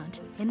seedling hunt,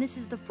 and this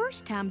is the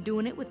first time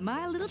doing it with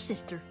my little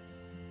sister.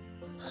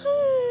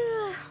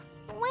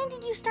 When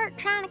did you start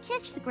trying to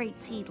catch the great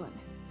seedling?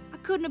 I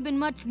couldn't have been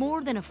much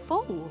more than a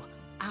foal.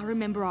 I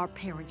remember our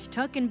parents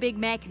tucking Big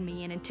Mac and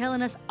me in and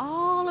telling us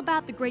all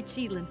about the great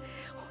seedling.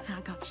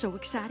 I got so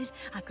excited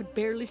I could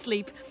barely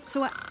sleep,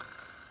 so I...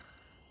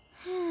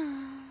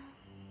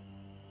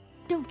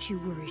 Don't you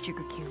worry,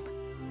 Sugar Cube.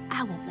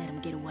 I won't let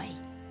him get away.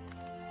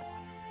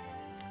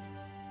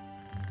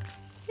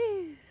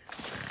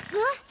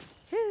 Huh?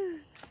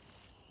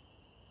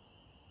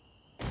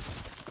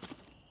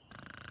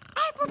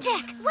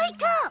 Applejack,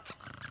 wake up!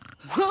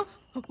 Huh?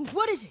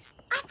 What is it?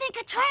 I think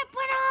a trap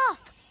went off!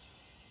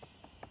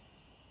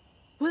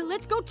 Well,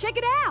 let's go check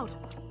it out.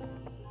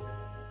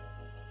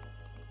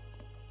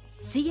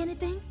 See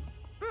anything?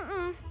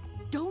 Mm-mm.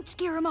 Don't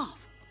scare him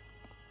off.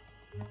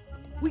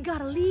 We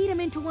gotta lead him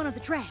into one of the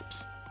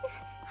traps.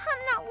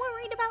 I'm not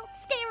worried about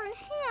scaring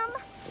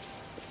him.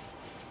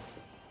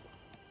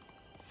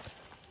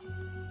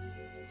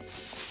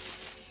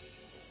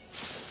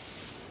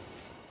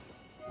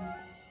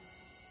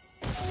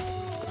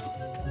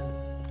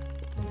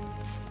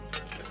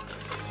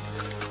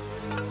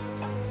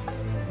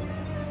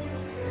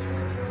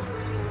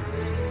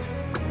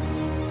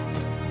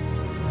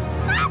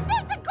 I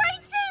think the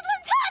great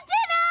seedling's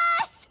hunting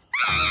us!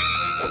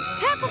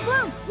 Apple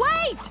Bloom,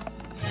 wait!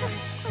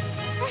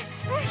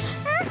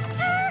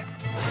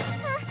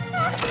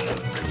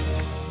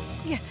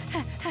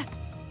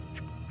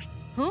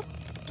 Huh?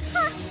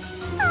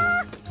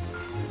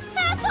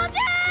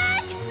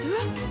 Applejack!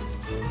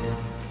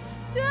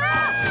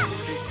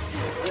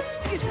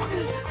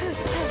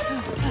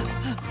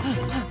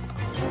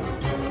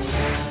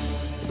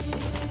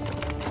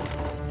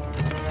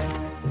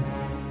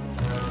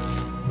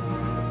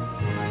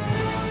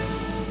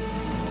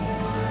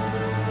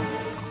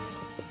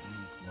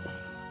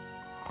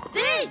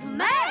 Big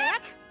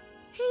Mac?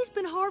 He's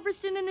been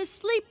harvesting in his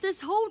sleep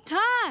this whole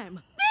time.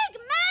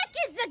 Big Mac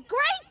is the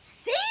great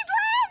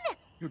seedling?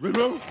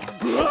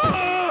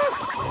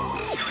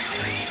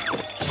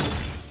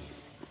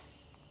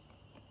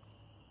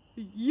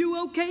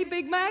 You okay,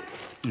 Big Mac?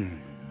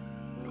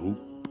 Nope.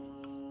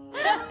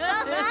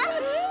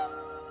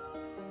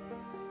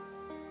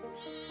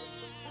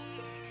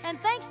 And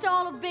thanks to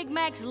all of Big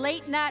Mac's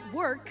late night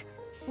work,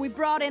 we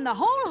brought in the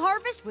whole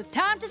harvest with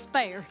time to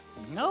spare.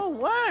 No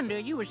wonder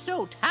you were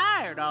so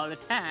tired all the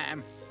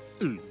time.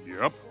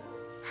 Yep.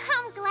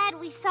 I'm glad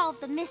we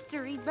solved the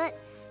mystery, but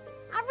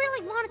I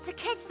really wanted to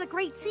catch the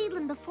great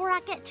seedling before I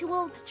get too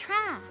old to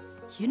try.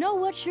 You know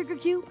what, Sugar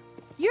Cube?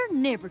 You're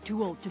never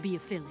too old to be a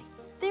filly.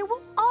 There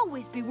will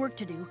always be work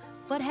to do,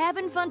 but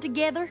having fun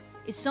together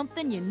is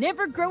something you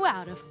never grow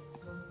out of.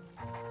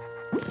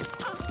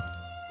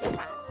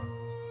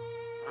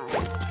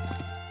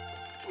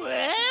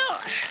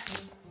 Well,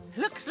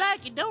 looks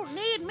like you don't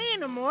need me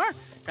no more.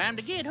 Time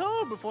to get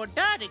home before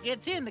Dottie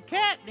gets in the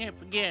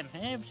catnip again. I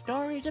have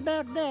stories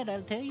about that,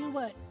 I'll tell you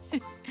what.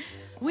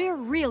 We're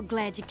real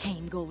glad you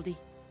came, Goldie.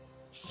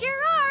 Sure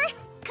are.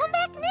 Come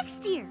back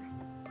next year.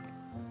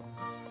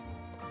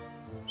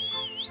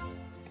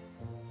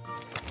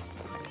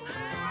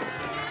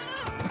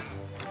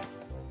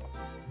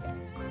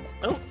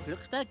 Oh,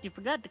 looks like you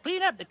forgot to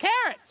clean up the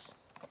carrots.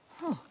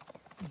 Huh.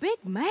 Big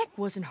Mac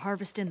wasn't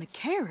harvesting the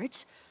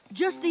carrots,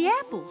 just the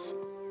apples.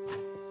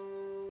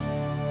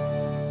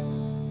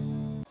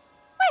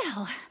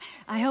 Well,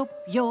 I hope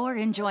you're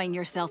enjoying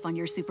yourself on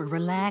your super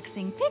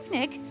relaxing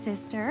picnic,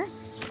 sister.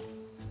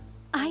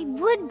 I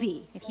would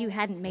be if you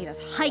hadn't made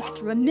us hike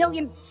through a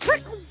million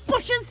prickle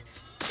bushes.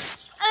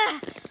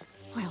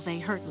 Well, they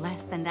hurt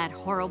less than that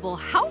horrible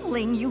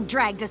howling you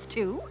dragged us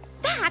to.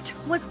 That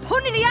was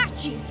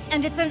Ponigliacci,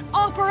 and it's an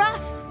opera.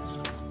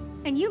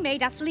 And you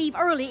made us leave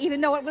early even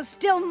though it was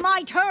still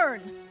my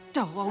turn.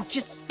 Oh,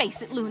 just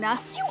face it, Luna.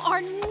 You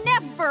are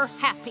never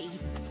happy.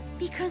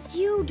 Because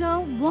you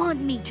don't want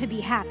me to be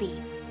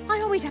happy.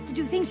 I always have to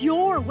do things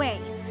your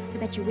way. I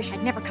bet you wish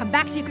I'd never come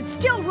back so you could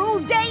still rule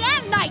day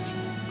and night.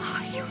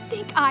 You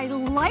think I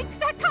like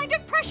that kind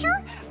of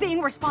pressure? Being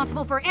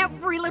responsible for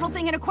every little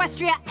thing in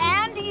Equestria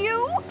and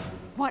you?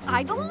 What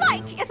I'd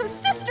like is a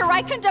sister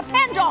I can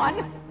depend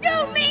on.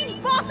 You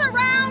mean boss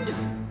around?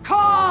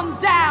 Calm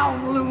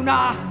down,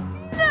 Luna.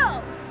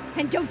 No!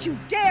 And don't you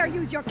dare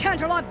use your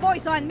Canterlot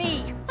voice on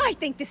me. I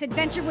think this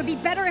adventure would be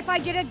better if I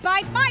did it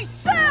by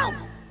myself.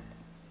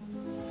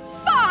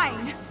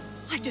 Fine.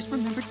 I just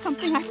remembered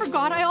something I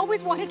forgot I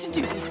always wanted to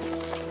do.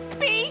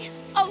 Be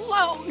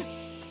alone.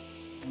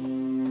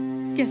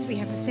 Guess we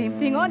have the same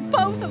thing on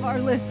both of our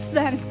lists,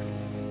 then.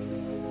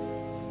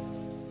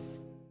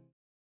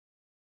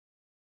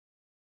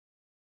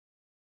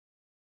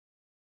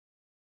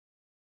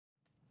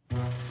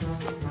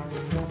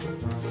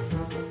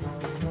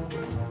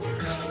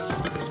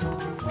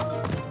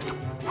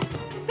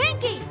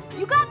 Pinkie,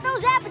 you got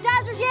those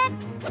appetizers yet?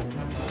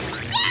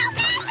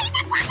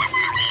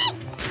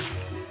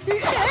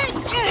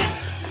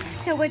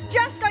 So we're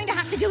just going to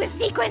have to do it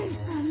sequins.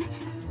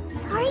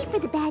 Sorry for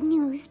the bad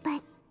news,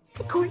 but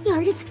the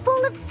courtyard is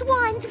full of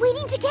swans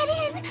waiting to get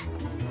in.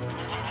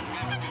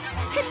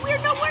 And we're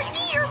nowhere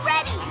near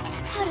ready.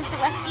 How does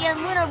Celestia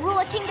and Luna rule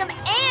a kingdom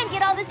and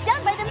get all this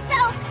done by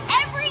themselves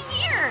every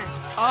year?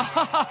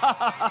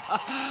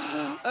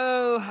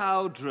 Oh,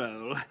 how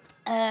droll.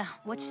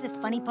 What's the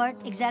funny part,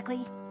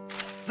 exactly?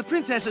 The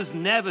princesses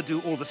never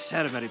do all the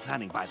ceremony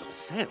planning by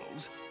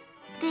themselves.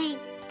 They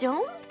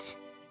don't?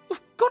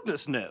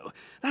 Goodness, no.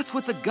 That's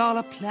what the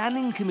gala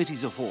planning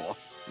committees are for.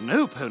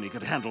 No pony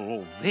could handle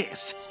all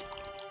this.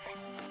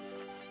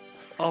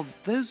 Are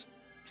those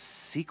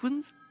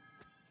sequins?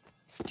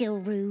 Still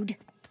rude.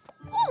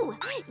 Ooh,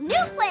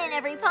 new plan,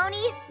 every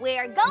pony.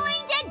 We're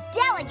going to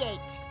delegate.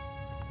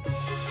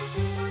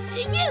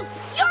 You're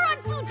on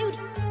food duty.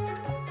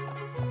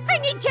 I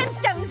need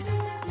gemstones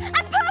and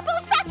purple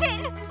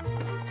satin.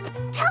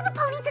 Tell the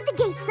ponies at the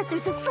gates that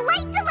there's a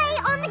slight delay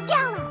on the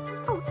gala.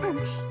 Oh,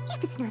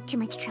 if it's not too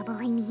much trouble,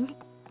 I mean.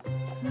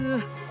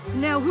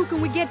 Now who can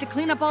we get to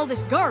clean up all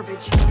this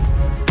garbage?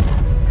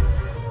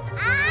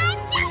 I'm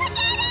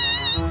delegating!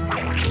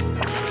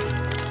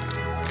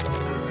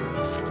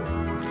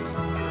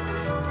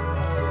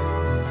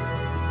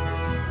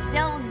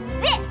 So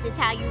this is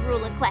how you rule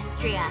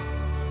Equestria.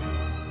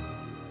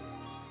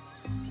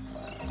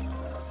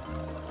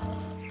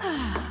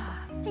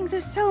 Things are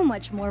so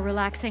much more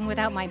relaxing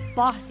without my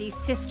bossy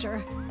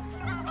sister.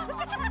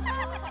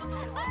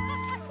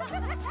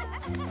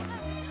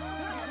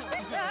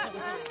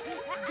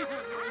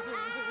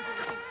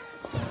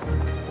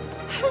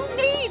 Who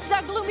needs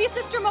a gloomy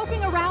sister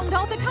moping around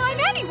all the time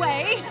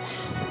anyway?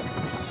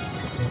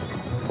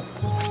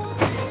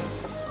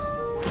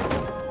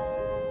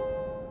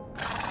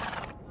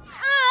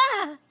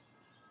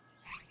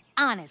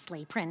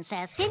 Honestly,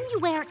 Princess, didn't you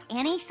wear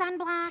any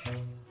sunblock?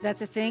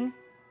 That's a thing?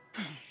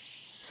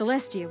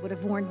 Celestia would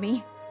have warned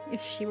me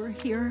if she were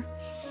here.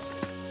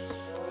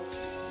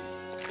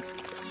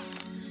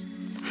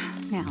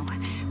 Now,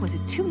 was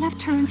it 2 left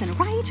turns and a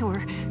right,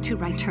 or 2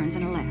 right turns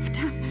and a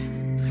left?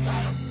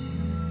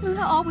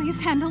 Luna always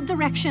handled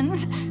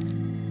directions.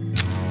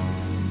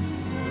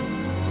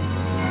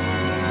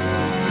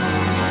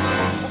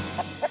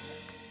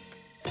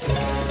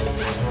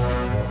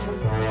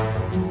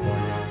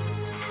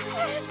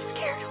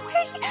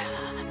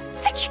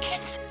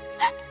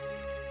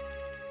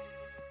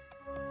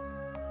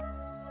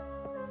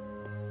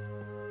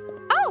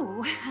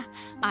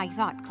 I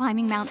thought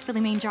climbing Mount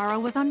Kilimanjaro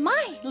was on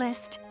my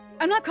list.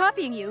 I'm not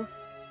copying you.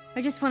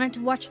 I just wanted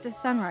to watch the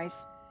sunrise.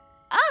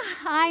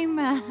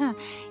 I'm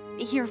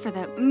here for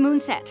the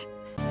moonset.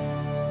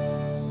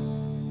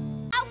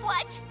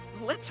 What?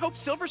 Let's hope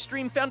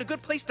Silverstream found a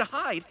good place to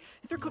hide.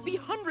 There could be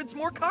hundreds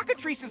more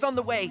cockatrices on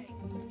the way.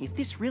 If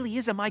this really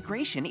is a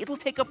migration, it'll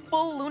take a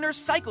full lunar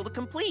cycle to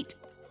complete.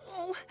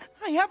 Oh,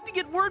 I have to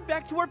get word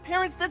back to our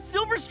parents that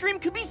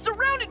Silverstream could be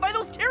surrounded by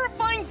those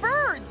terrifying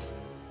birds!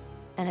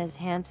 And as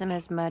handsome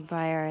as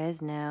Mudbriar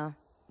is now,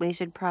 we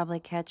should probably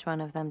catch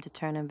one of them to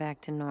turn him back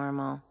to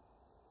normal.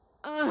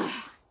 Ugh,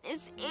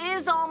 this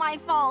is all my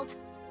fault.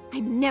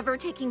 I'm never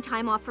taking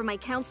time off from my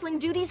counseling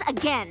duties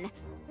again.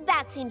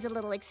 That seems a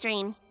little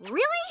extreme.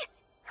 Really?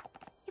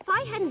 If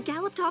I hadn't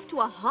galloped off to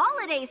a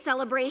holiday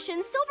celebration,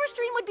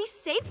 Silverstream would be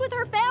safe with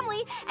her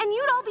family, and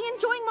you'd all be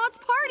enjoying Maud's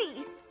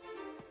party.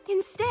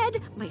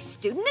 Instead, my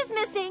student is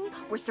missing,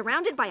 we're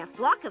surrounded by a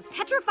flock of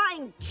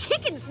petrifying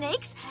chicken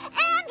snakes,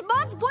 and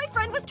Maud's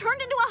boyfriend was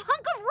turned into a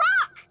hunk of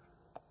rock!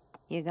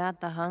 You got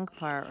the hunk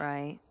part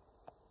right.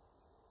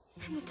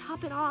 And to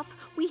top it off,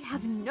 we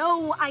have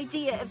no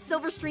idea if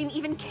Silverstream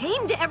even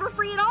came to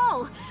Everfree at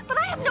all. But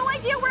I have no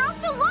idea where else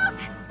to look!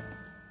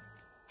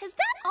 Has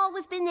that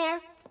always been there?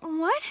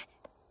 What?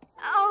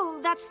 Oh,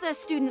 that's the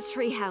student's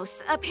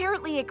treehouse.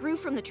 Apparently it grew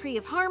from the Tree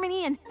of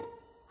Harmony and...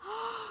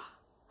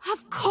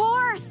 Of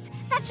course!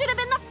 That should have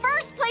been the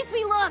first place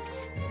we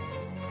looked!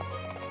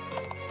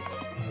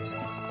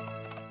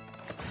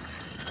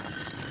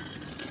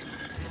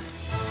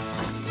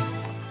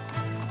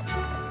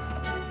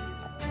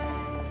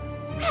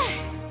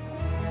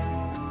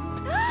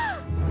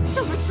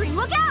 Silverstream,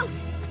 look out!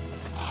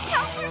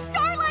 Counselor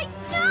Starlight,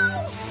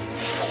 no!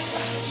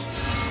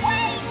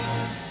 Wait!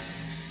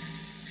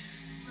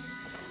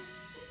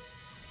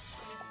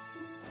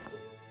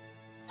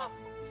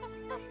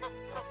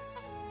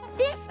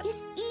 This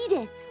is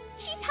Edith.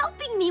 She's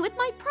helping me with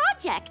my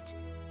project.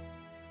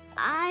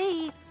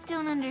 I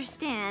don't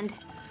understand.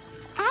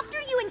 After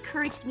you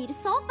encouraged me to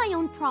solve my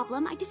own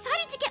problem, I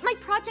decided to get my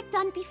project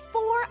done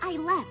before I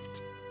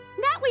left.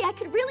 That way I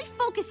could really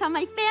focus on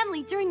my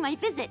family during my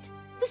visit.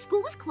 The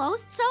school was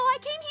closed, so I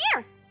came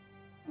here.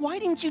 Why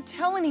didn't you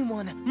tell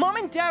anyone? Mom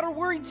and Dad are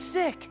worried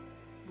sick.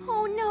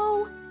 Oh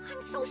no,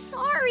 I'm so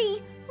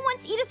sorry.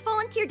 Once Edith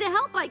volunteered to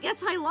help, I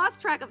guess I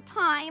lost track of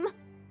time.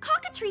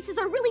 Cockatrices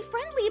are really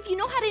friendly if you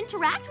know how to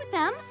interact with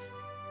them.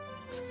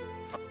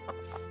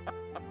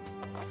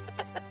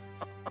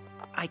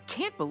 I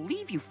can't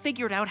believe you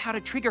figured out how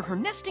to trigger her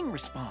nesting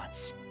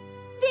response.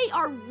 They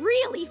are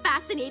really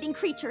fascinating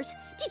creatures.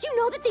 Did you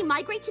know that they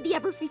migrate to the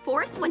Everfree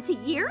Forest once a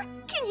year?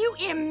 Can you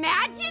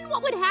imagine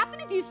what would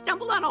happen if you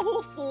stumbled on a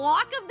whole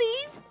flock of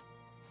these?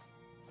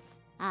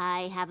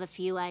 I have a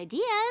few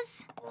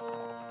ideas.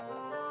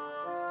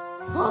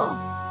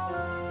 Oh!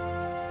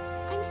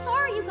 I'm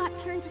sorry you got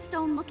turned to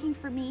stone looking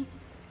for me,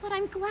 but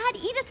I'm glad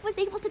Edith was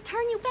able to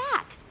turn you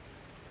back.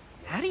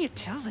 How do you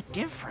tell the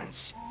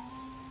difference?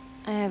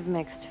 I have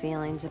mixed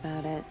feelings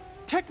about it.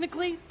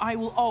 Technically, I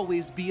will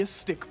always be a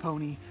stick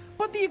pony,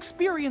 but the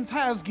experience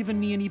has given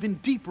me an even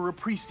deeper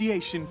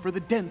appreciation for the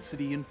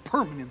density and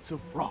permanence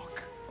of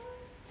rock.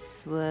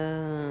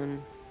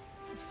 Swoon.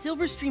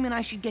 Silverstream and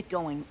I should get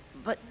going,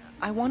 but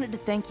I wanted to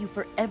thank you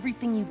for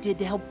everything you did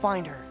to help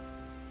find her.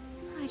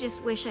 I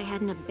just wish I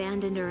hadn't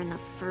abandoned her in the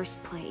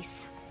first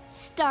place.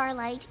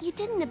 Starlight, you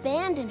didn't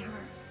abandon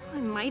her. I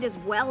might as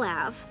well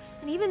have.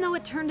 And even though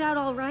it turned out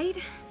all right,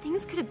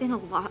 things could have been a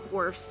lot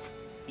worse.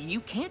 You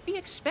can't be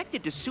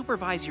expected to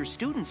supervise your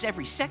students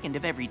every second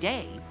of every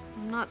day.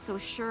 I'm not so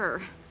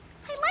sure.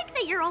 I like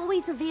that you're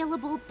always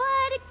available,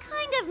 but it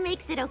kind of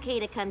makes it okay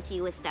to come to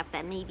you with stuff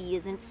that maybe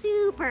isn't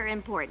super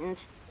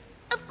important.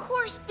 Of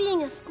course,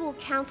 being a school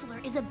counselor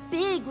is a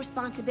big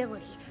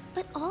responsibility,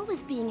 but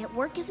always being at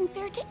work isn't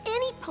fair to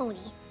any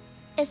pony,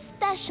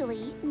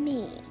 especially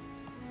me.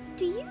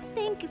 Do you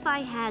think if I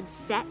had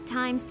set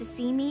times to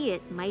see me,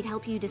 it might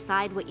help you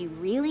decide what you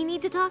really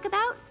need to talk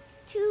about?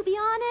 To be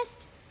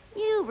honest,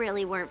 you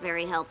really weren't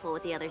very helpful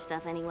with the other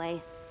stuff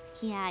anyway.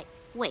 Yeah,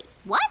 wait,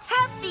 what?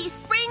 Happy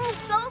Spring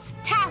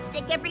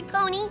Solstastic, every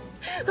pony!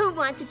 Who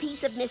wants a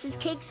piece of Mrs.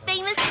 Cake's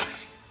famous...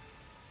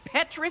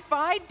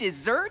 Petrified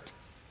dessert?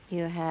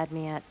 You had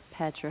me at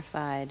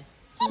petrified.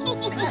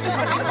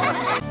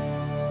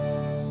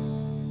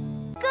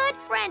 Good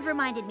friend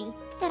reminded me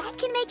that I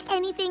can make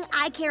anything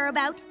I care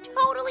about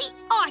totally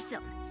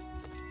awesome.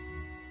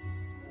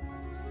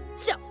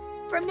 So,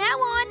 from now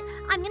on,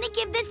 I'm gonna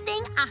give this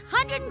thing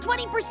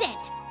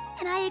 120%.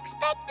 And I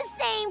expect the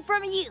same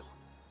from you.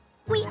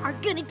 We are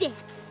gonna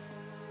dance.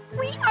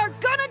 We are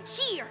gonna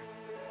cheer.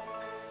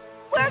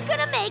 We're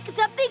gonna make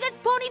the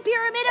biggest pony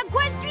pyramid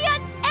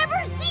Equestria's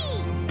ever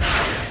seen.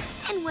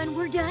 And when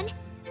we're done,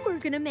 we're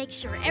gonna make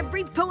sure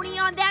every pony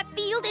on that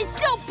field is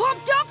so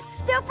pumped up,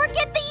 they'll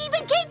forget they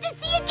even came to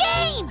see a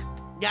game!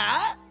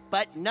 Yeah,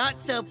 but not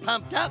so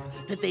pumped up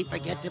that they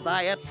forget to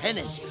buy a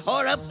pennant,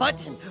 or a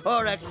button,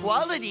 or a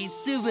quality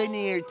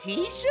souvenir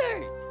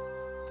t-shirt.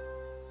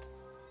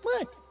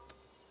 What?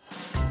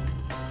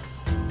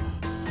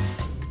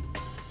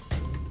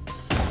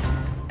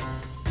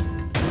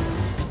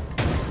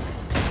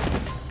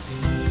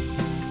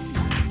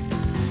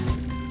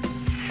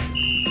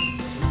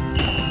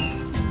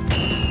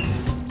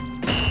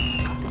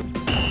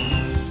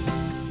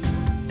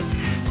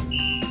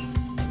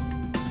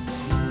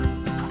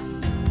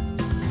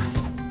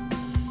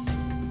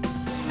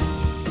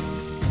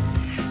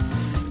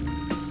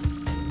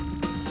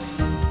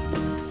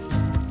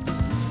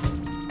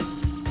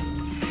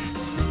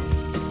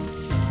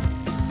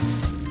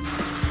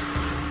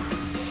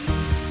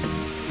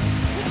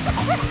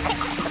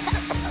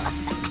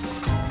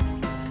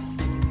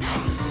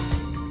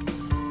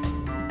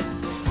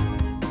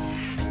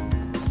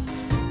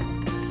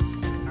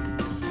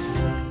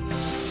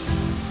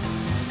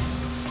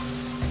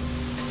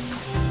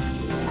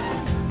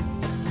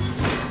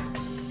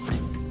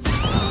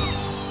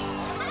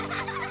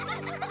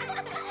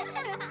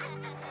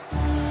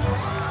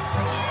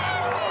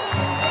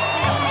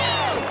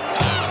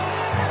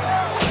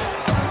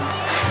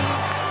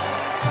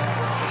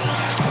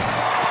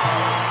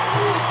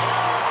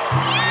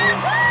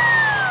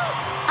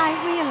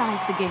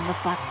 The game of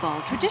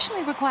buckball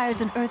traditionally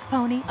requires an earth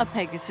pony, a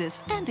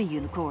pegasus, and a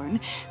unicorn,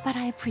 but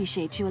I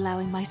appreciate you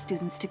allowing my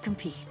students to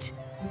compete.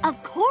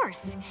 Of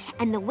course!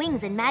 And the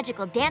wings and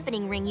magical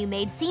dampening ring you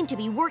made seem to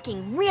be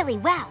working really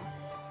well.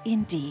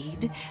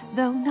 Indeed,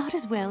 though not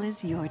as well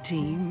as your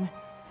team.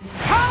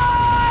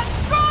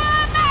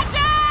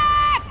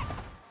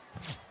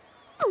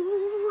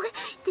 Ooh,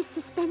 this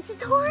suspense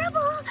is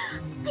horrible.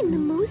 I'm the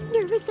most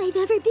nervous I've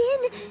ever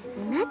been,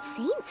 and that's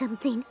saying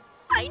something.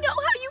 I know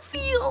how you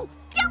feel!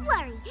 Don't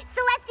worry,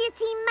 Celestia's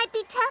team might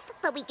be tough,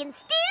 but we can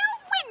still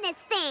win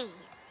this thing.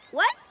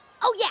 What?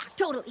 Oh yeah,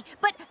 totally.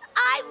 But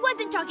I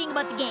wasn't talking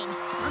about the game.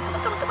 Come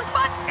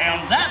on.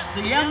 And that's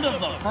the end of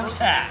the first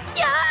half.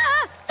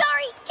 Yeah!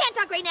 Sorry, can't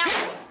talk right now.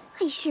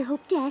 I sure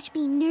hope Dash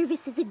being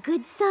nervous is a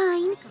good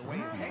sign.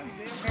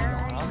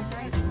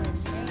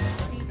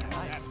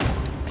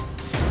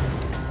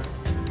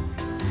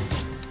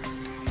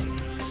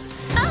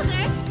 Over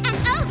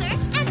and over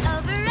and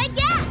over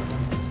again.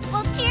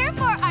 We'll cheer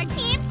for our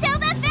team till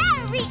the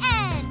very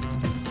end.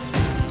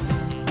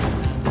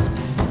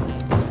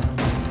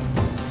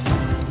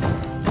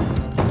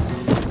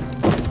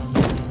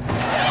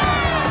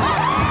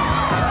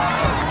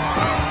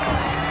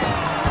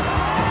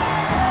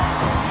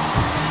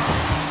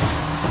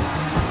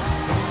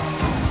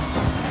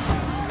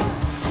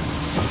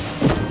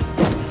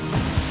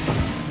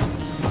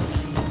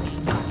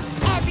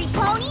 Every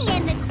pony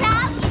in the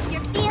crowd, if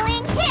you're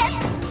feeling hip,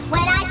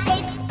 when I say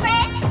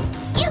friend,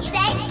 you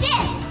say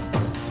ship.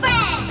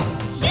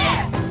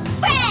 Friendship,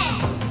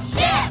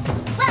 friendship.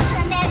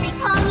 Welcome every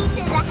pony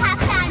to the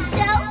halftime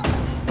show.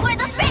 We're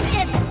the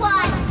Friendship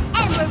Squad,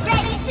 and we're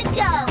ready to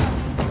go.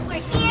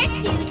 We're here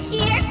to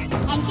cheer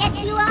and get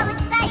you all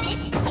excited.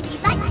 If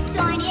you'd like to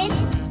join in,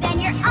 then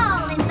you're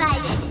all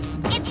invited.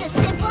 It's a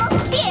simple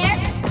cheer,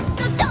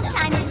 so don't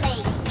time it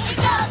late. It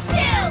goes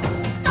 2,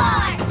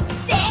 4,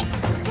 6,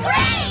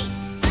 great!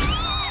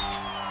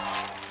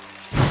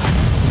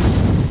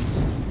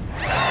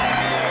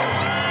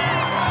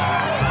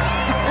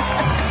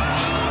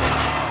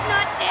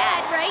 Not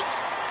bad, right?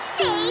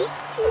 They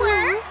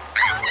were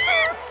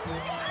awesome!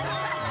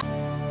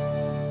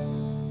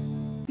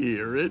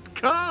 Here it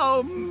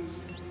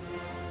comes.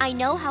 I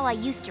know how I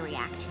used to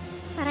react,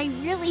 but I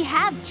really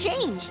have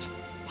changed.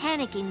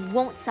 Panicking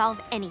won't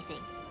solve anything.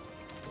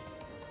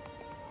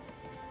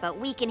 But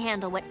we can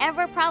handle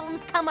whatever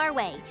problems come our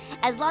way,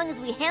 as long as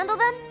we handle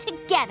them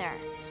together.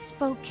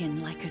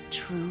 Spoken like a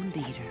true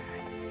leader.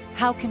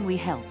 How can we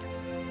help?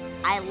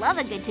 I love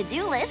a good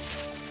to-do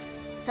list.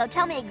 So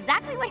tell me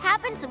exactly what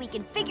happened so we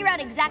can figure out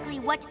exactly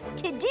what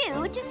to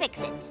do to fix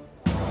it.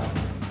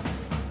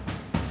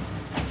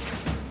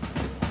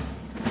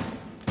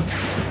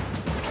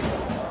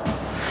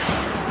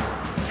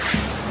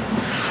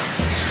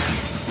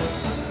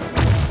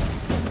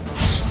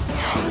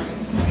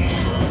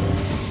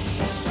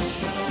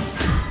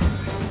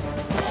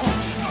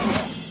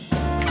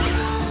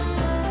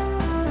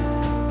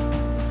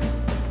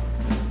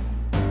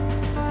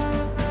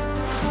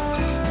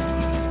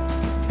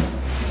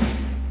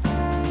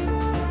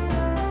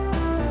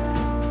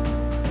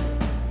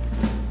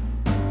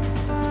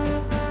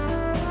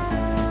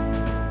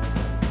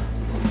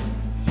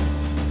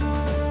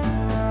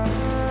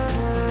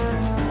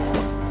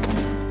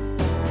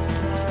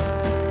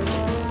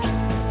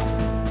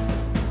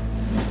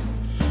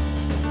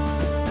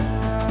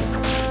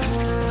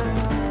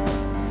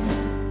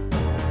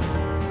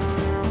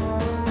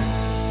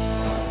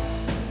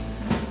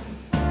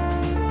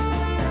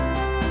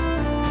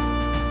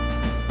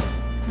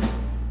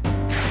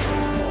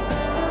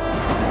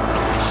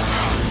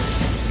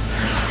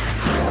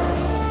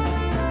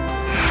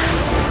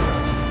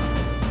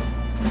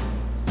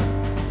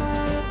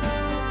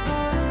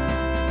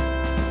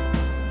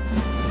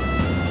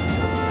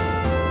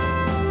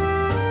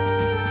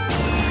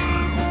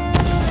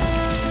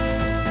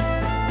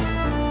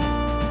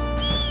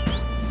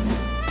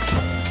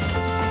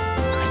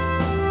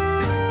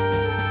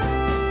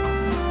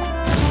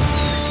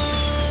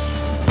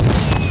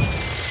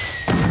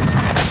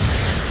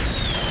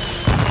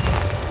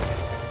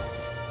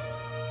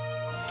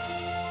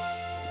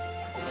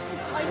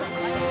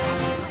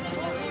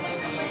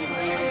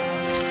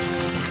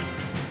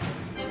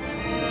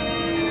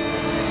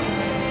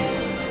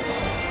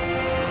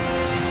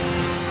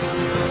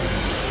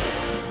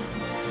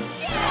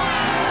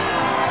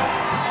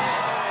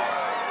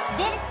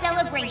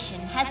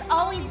 Has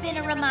always been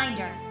a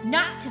reminder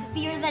not to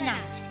fear the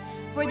night,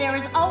 for there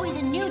is always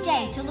a new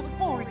day to look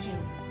forward to.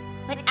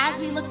 But as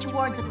we look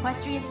towards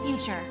Equestria's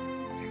future,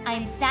 I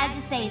am sad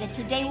to say that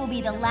today will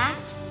be the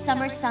last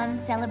Summer Sun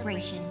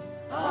celebration.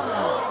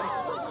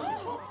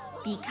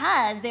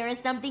 Because there is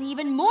something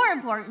even more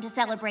important to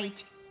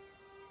celebrate.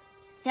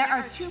 There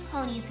are 2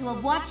 ponies who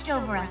have watched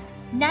over us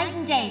night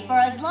and day for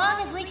as long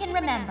as we can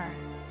remember.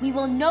 We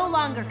will no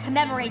longer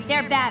commemorate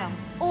their battle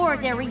or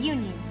their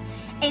reunion.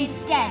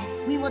 Instead,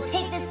 we will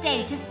take this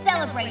day to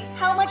celebrate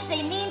how much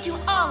they mean to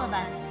all of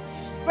us.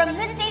 From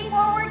this day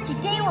forward,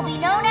 today will be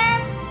known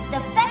as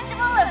the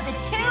Festival of the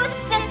 2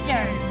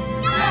 Sisters.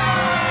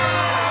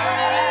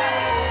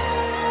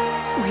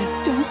 We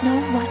don't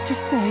know what to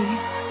say.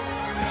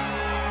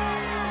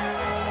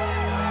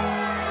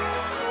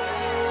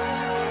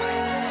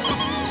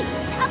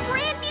 A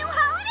brand new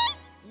holiday?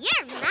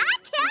 You're my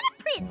kind of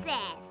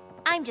princess.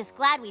 I'm just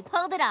glad we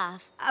pulled it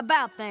off.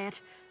 About that,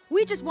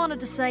 we just wanted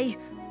to say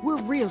we're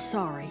real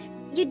sorry.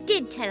 You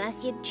did tell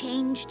us you'd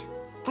changed.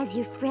 As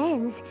your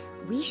friends,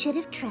 we should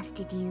have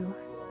trusted you.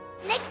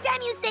 Next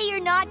time you say you're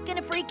not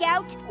gonna freak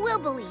out, we'll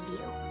believe you.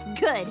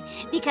 Good,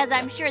 because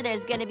I'm sure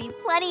there's gonna be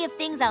plenty of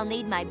things I'll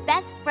need my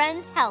best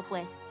friend's help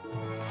with.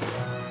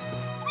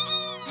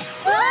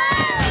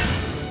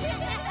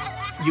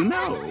 You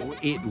know,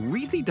 it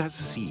really does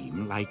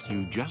seem like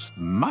you just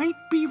might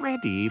be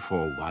ready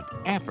for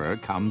whatever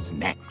comes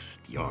next,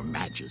 Your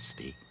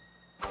Majesty.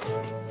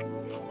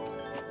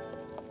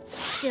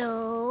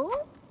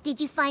 So, did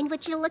you find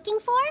what you're looking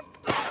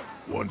for?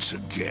 Once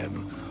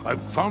again,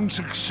 I've found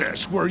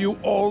success where you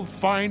all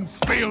find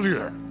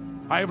failure.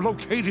 I have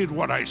located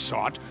what I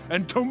sought,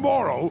 and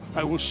tomorrow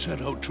I will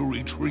set out to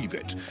retrieve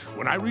it.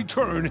 When I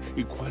return,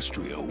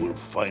 Equestria will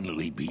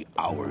finally be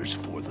ours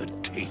for the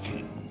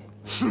taking.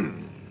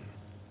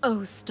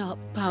 Oh, stop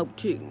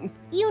pouting.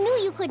 You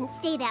knew you couldn't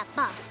stay that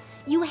buff.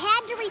 You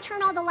had to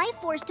return all the life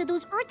force to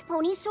those Earth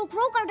ponies so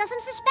Grogar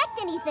doesn't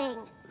suspect anything.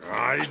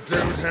 I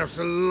don't have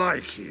to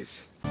like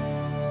it.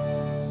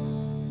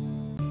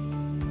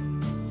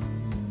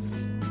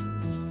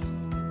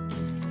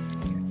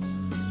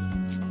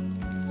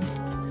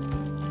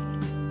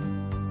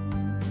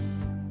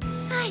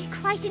 I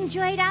quite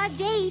enjoyed our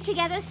day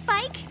together,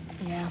 Spike.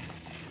 Yeah.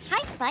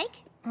 Hi, Spike.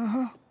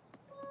 Uh-huh.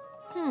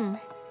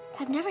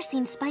 I've never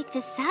seen Spike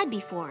this sad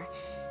before.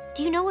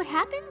 Do you know what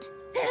happened?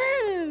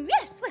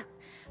 Yes, well,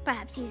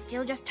 perhaps he's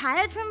still just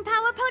tired from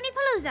Power Pony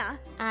Palooza.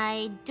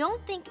 I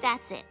don't think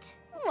that's it.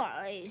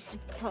 I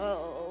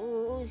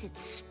suppose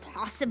it's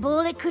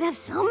possible it could have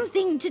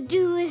something to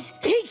do with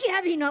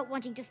Gabby not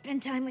wanting to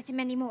spend time with him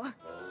anymore.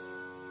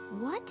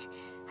 What?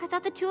 I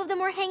thought the 2 of them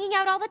were hanging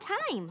out all the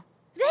time.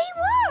 They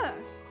were!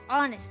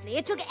 Honestly,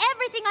 it took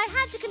everything I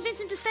had to convince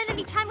him to spend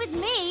any time with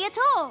me at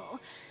all.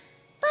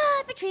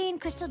 But between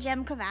Crystal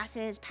Gem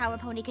crevasses, Power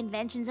Pony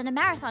conventions, and a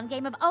marathon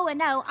game of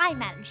O&O, I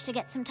managed to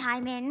get some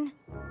time in.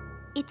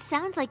 It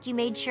sounds like you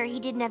made sure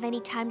he didn't have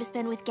any time to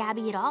spend with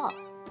Gabby at all.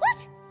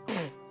 What?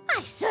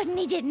 I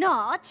certainly did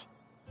not.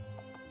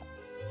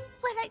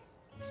 Well, I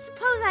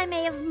suppose I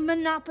may have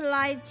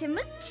monopolized him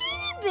a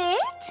teeny bit.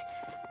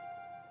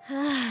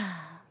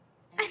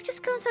 I've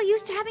just grown so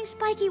used to having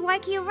Spiky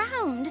Wikey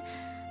around.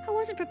 I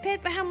wasn't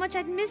prepared for how much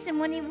I'd miss him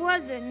when he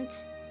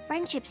wasn't.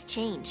 Friendships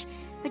change,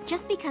 but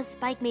just because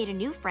Spike made a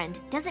new friend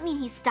doesn't mean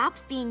he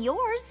stops being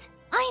yours.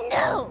 I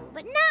know,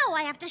 but now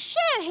I have to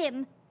share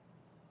him.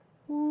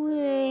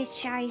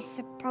 Which I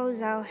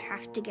suppose I'll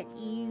have to get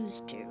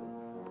used to.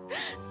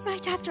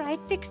 Right after I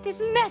fix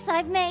this mess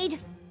I've made.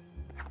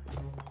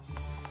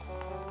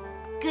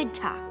 Good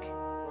talk.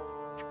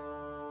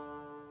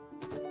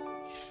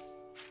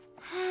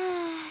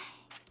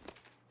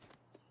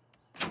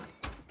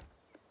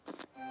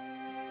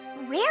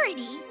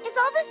 Rarity? Is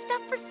all this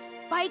stuff for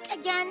Spike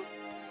again?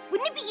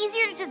 Wouldn't it be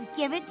easier to just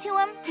give it to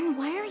him? And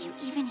why are you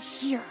even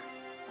here?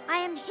 I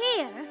am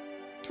here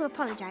to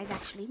apologize,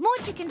 actually. More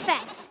to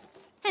confess.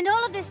 And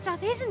all of this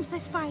stuff isn't for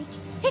Spike.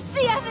 It's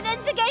the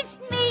evidence against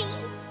me.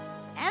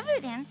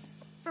 Evidence?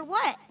 For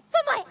what?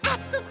 For my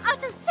acts of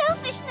utter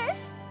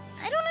selfishness.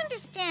 I don't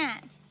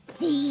understand.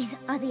 These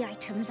are the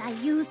items I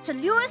used to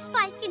lure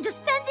Spike into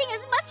spending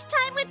as much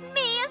time with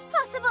me as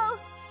possible.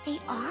 They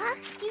are?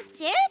 You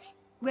did?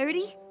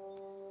 Rarity,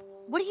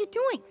 what are you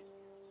doing?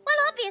 Well,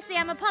 obviously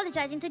I'm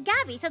apologizing to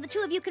Gabby so the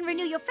 2 of you can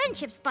renew your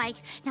friendship, Spike.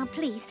 Now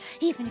please,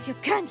 even if you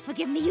can't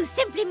forgive me, you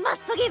simply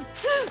must forgive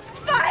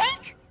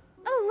Spike!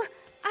 Oh,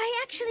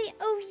 I actually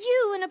owe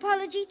you an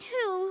apology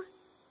too.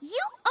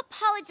 You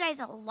apologize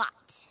a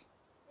lot.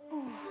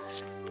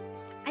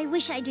 I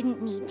wish I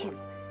didn't need to,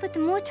 but the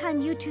more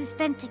time you 2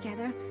 spent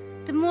together,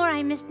 the more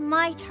I missed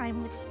my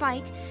time with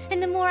Spike,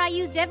 and the more I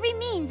used every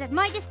means at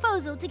my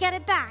disposal to get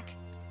it back.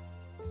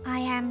 I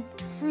am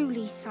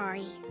truly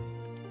sorry.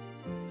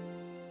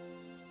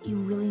 You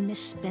really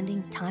miss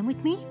spending time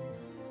with me?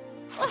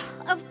 Oh,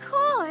 of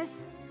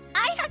course.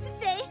 I have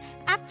to say,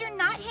 after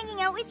not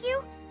hanging out with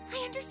you, I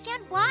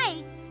understand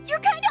why. You're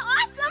kind of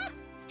awesome!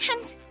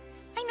 And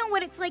I know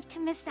what it's like to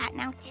miss that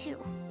now,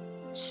 too.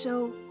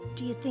 So,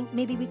 do you think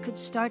maybe we could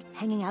start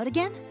hanging out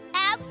again?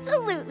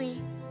 Absolutely.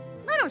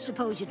 I don't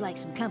suppose you'd like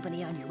some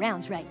company on your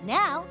rounds right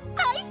now.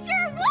 I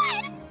sure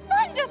would!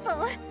 Wonderful!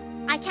 Wow!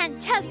 I can't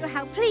tell you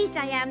how pleased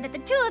I am that the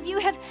two of you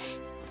have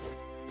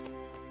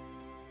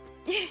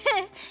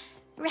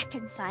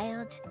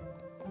reconciled.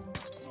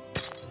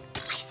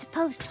 I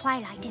suppose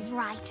Twilight is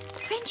right.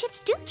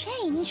 Friendships do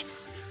change.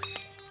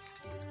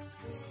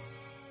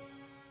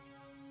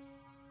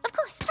 Of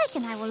course, Spike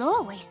and I will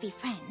always be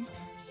friends,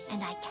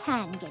 and I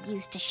can get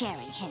used to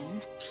sharing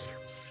him.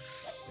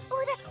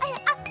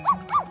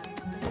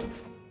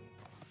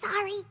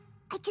 Sorry,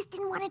 I just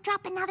didn't want to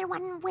drop another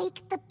one and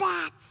wake the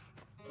bats.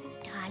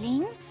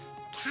 Darling,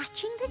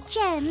 catching the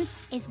gems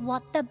is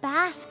what the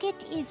basket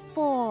is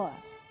for.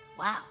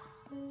 Wow,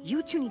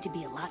 you two need to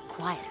be a lot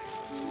quieter.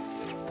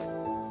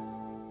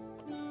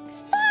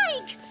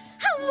 Spike!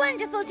 How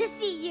wonderful to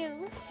see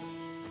you!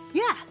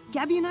 Yeah,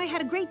 Gabby and I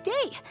had a great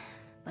day,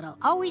 but I'll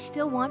always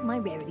still want my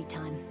Rarity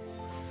time.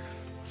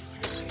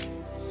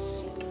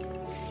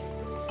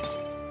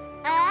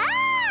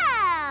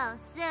 Oh,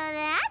 so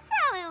that's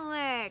how it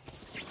works.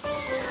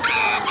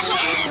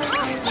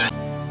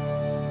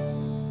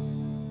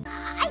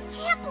 I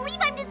can't believe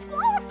I'm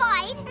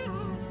disqualified!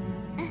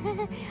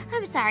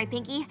 I'm sorry,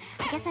 Pinkie.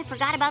 I guess I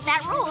forgot about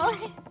that rule.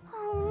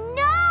 Oh,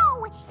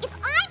 no! If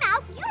I'm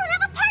out, you don't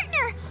have a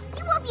partner!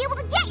 You won't be able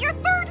to get your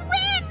third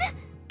win!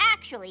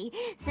 Actually,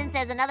 since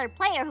there's another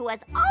player who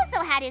has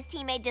also had his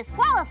teammate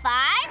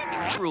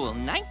disqualified... Rule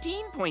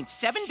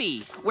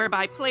 19.7b,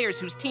 whereby players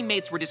whose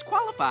teammates were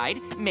disqualified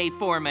may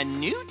form a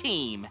new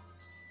team.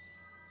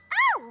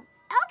 Oh,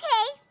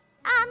 okay.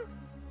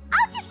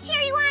 I'll just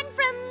cheer you on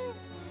from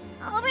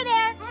over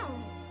there.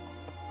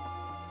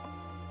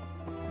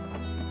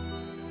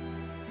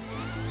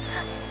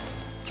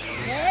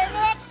 The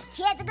next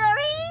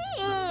category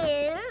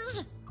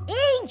is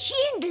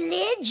Ancient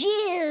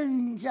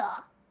Legends.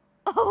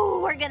 Oh,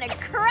 we're gonna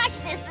crush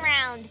this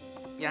round.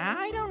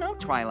 I don't know,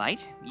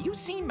 Twilight. You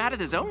seem out of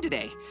the zone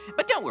today.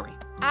 But don't worry,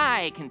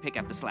 I can pick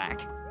up the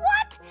slack.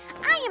 What?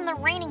 I am the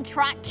reigning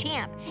trot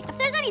champ. If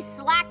there's any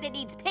slack that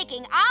needs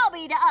picking, I'll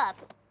be the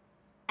up.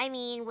 I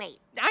mean, wait.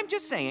 I'm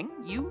just saying,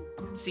 you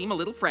seem a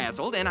little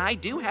frazzled, and I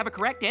do have a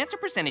correct answer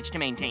percentage to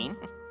maintain.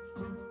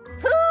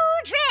 Who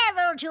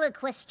traveled to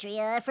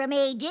Equestria from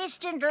a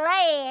distant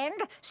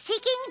land,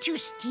 seeking to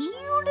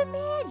steal the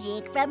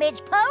magic from its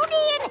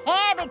pony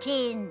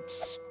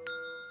inhabitants?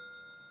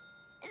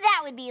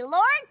 That would be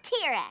Lord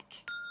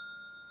Tirek.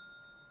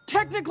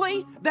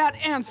 Technically, that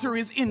answer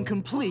is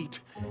incomplete.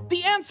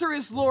 The answer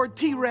is Lord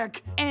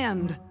Tirek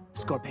and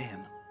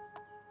Scorpion.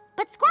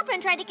 But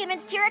Scorpion tried to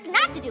convince Tirek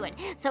not to do it,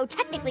 so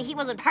technically he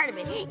wasn't part of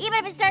it, even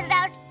if it started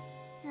out...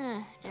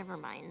 never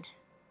mind.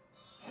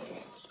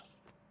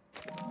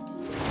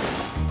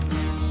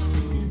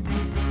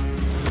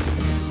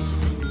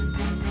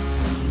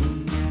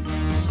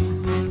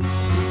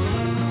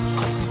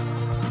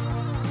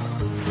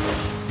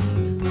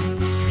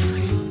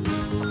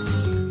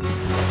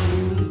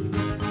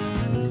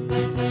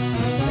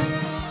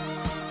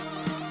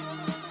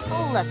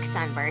 Look,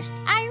 Sunburst,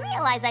 I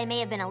realize I may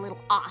have been a little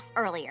off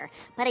earlier,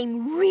 but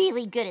I'm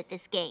really good at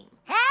this game.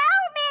 How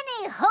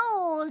many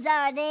holes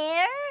are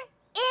there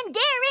in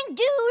Daring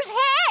Do's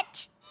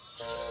hat?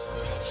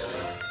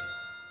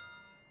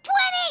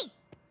 20!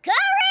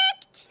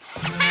 Correct!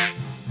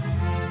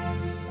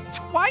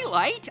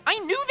 Twilight, I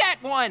knew that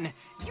one!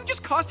 You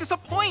just cost us a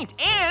point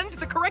and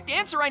the correct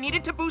answer I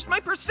needed to boost my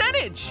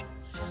percentage!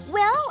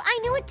 Well, I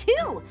knew it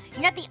too.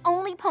 You're not the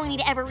only pony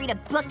to ever read a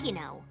book, you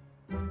know.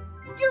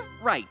 You're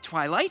right,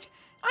 Twilight.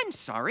 I'm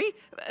sorry,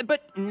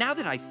 but now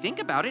that I think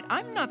about it,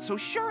 I'm not so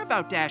sure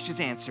about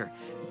Dash's answer.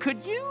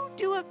 Could you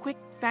do a quick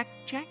fact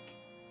check?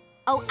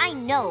 Oh, I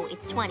know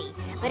it's 20,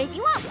 but if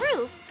you want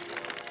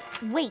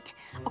proof... Wait,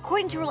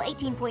 according to Rule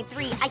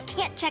 18.3, I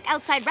can't check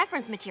outside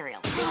reference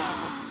material.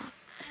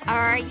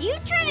 Are you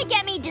trying to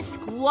get me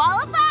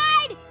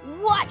disqualified?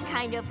 What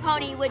kind of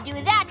pony would do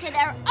that to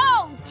their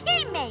own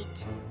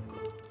teammate?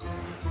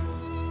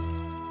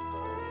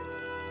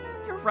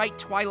 You're right,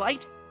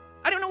 Twilight.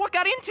 I don't know what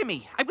got into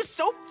me. I was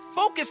so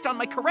focused on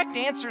my correct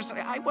answers,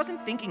 I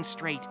wasn't thinking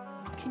straight.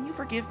 Can you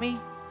forgive me?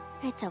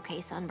 It's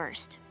okay,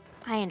 Sunburst.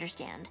 I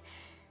understand.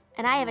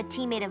 And I have a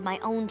teammate of my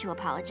own to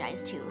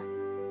apologize to.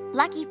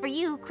 Lucky for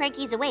you,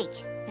 Cranky's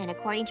awake. And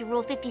according to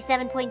Rule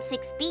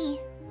 57.6b...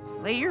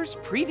 Players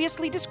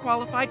previously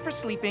disqualified for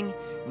sleeping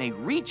may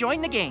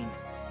rejoin the game,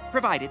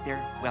 provided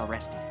they're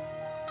well-rested.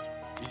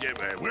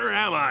 Where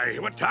am I?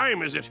 What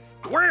time is it?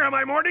 Where are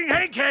my morning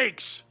hay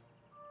cakes?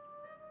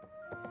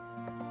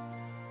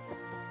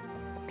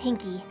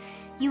 Pinkie,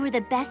 you were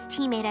the best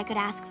teammate I could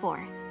ask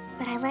for.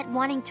 But I let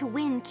wanting to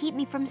win keep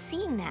me from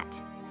seeing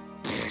that.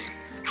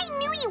 I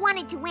knew you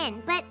wanted to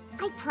win, but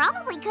I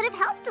probably could have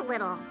helped a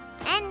little.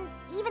 And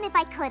even if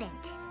I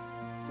couldn't.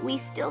 We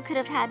still could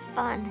have had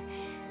fun.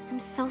 I'm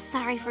so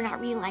sorry for not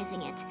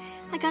realizing it.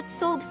 I got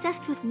so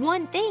obsessed with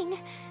one thing,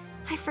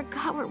 I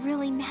forgot what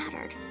really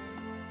mattered.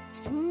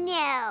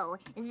 No,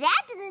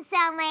 that doesn't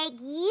sound like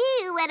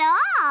you at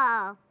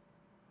all.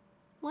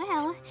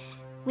 Well,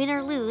 win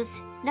or lose,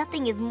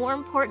 nothing is more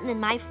important than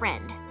my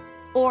friend.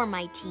 Or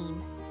my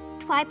team.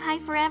 Twi-Pie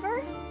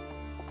forever?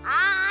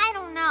 I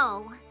don't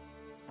know.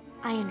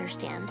 I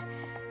understand.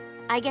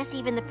 I guess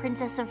even the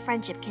Princess of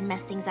Friendship can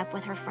mess things up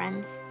with her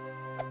friends.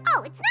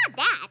 Oh, it's not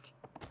that.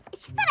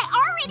 It's just that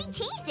I already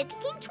changed it to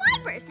Team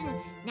Twipers, and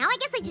now I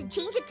guess I should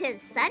change it to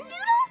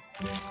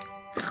Sundoodle?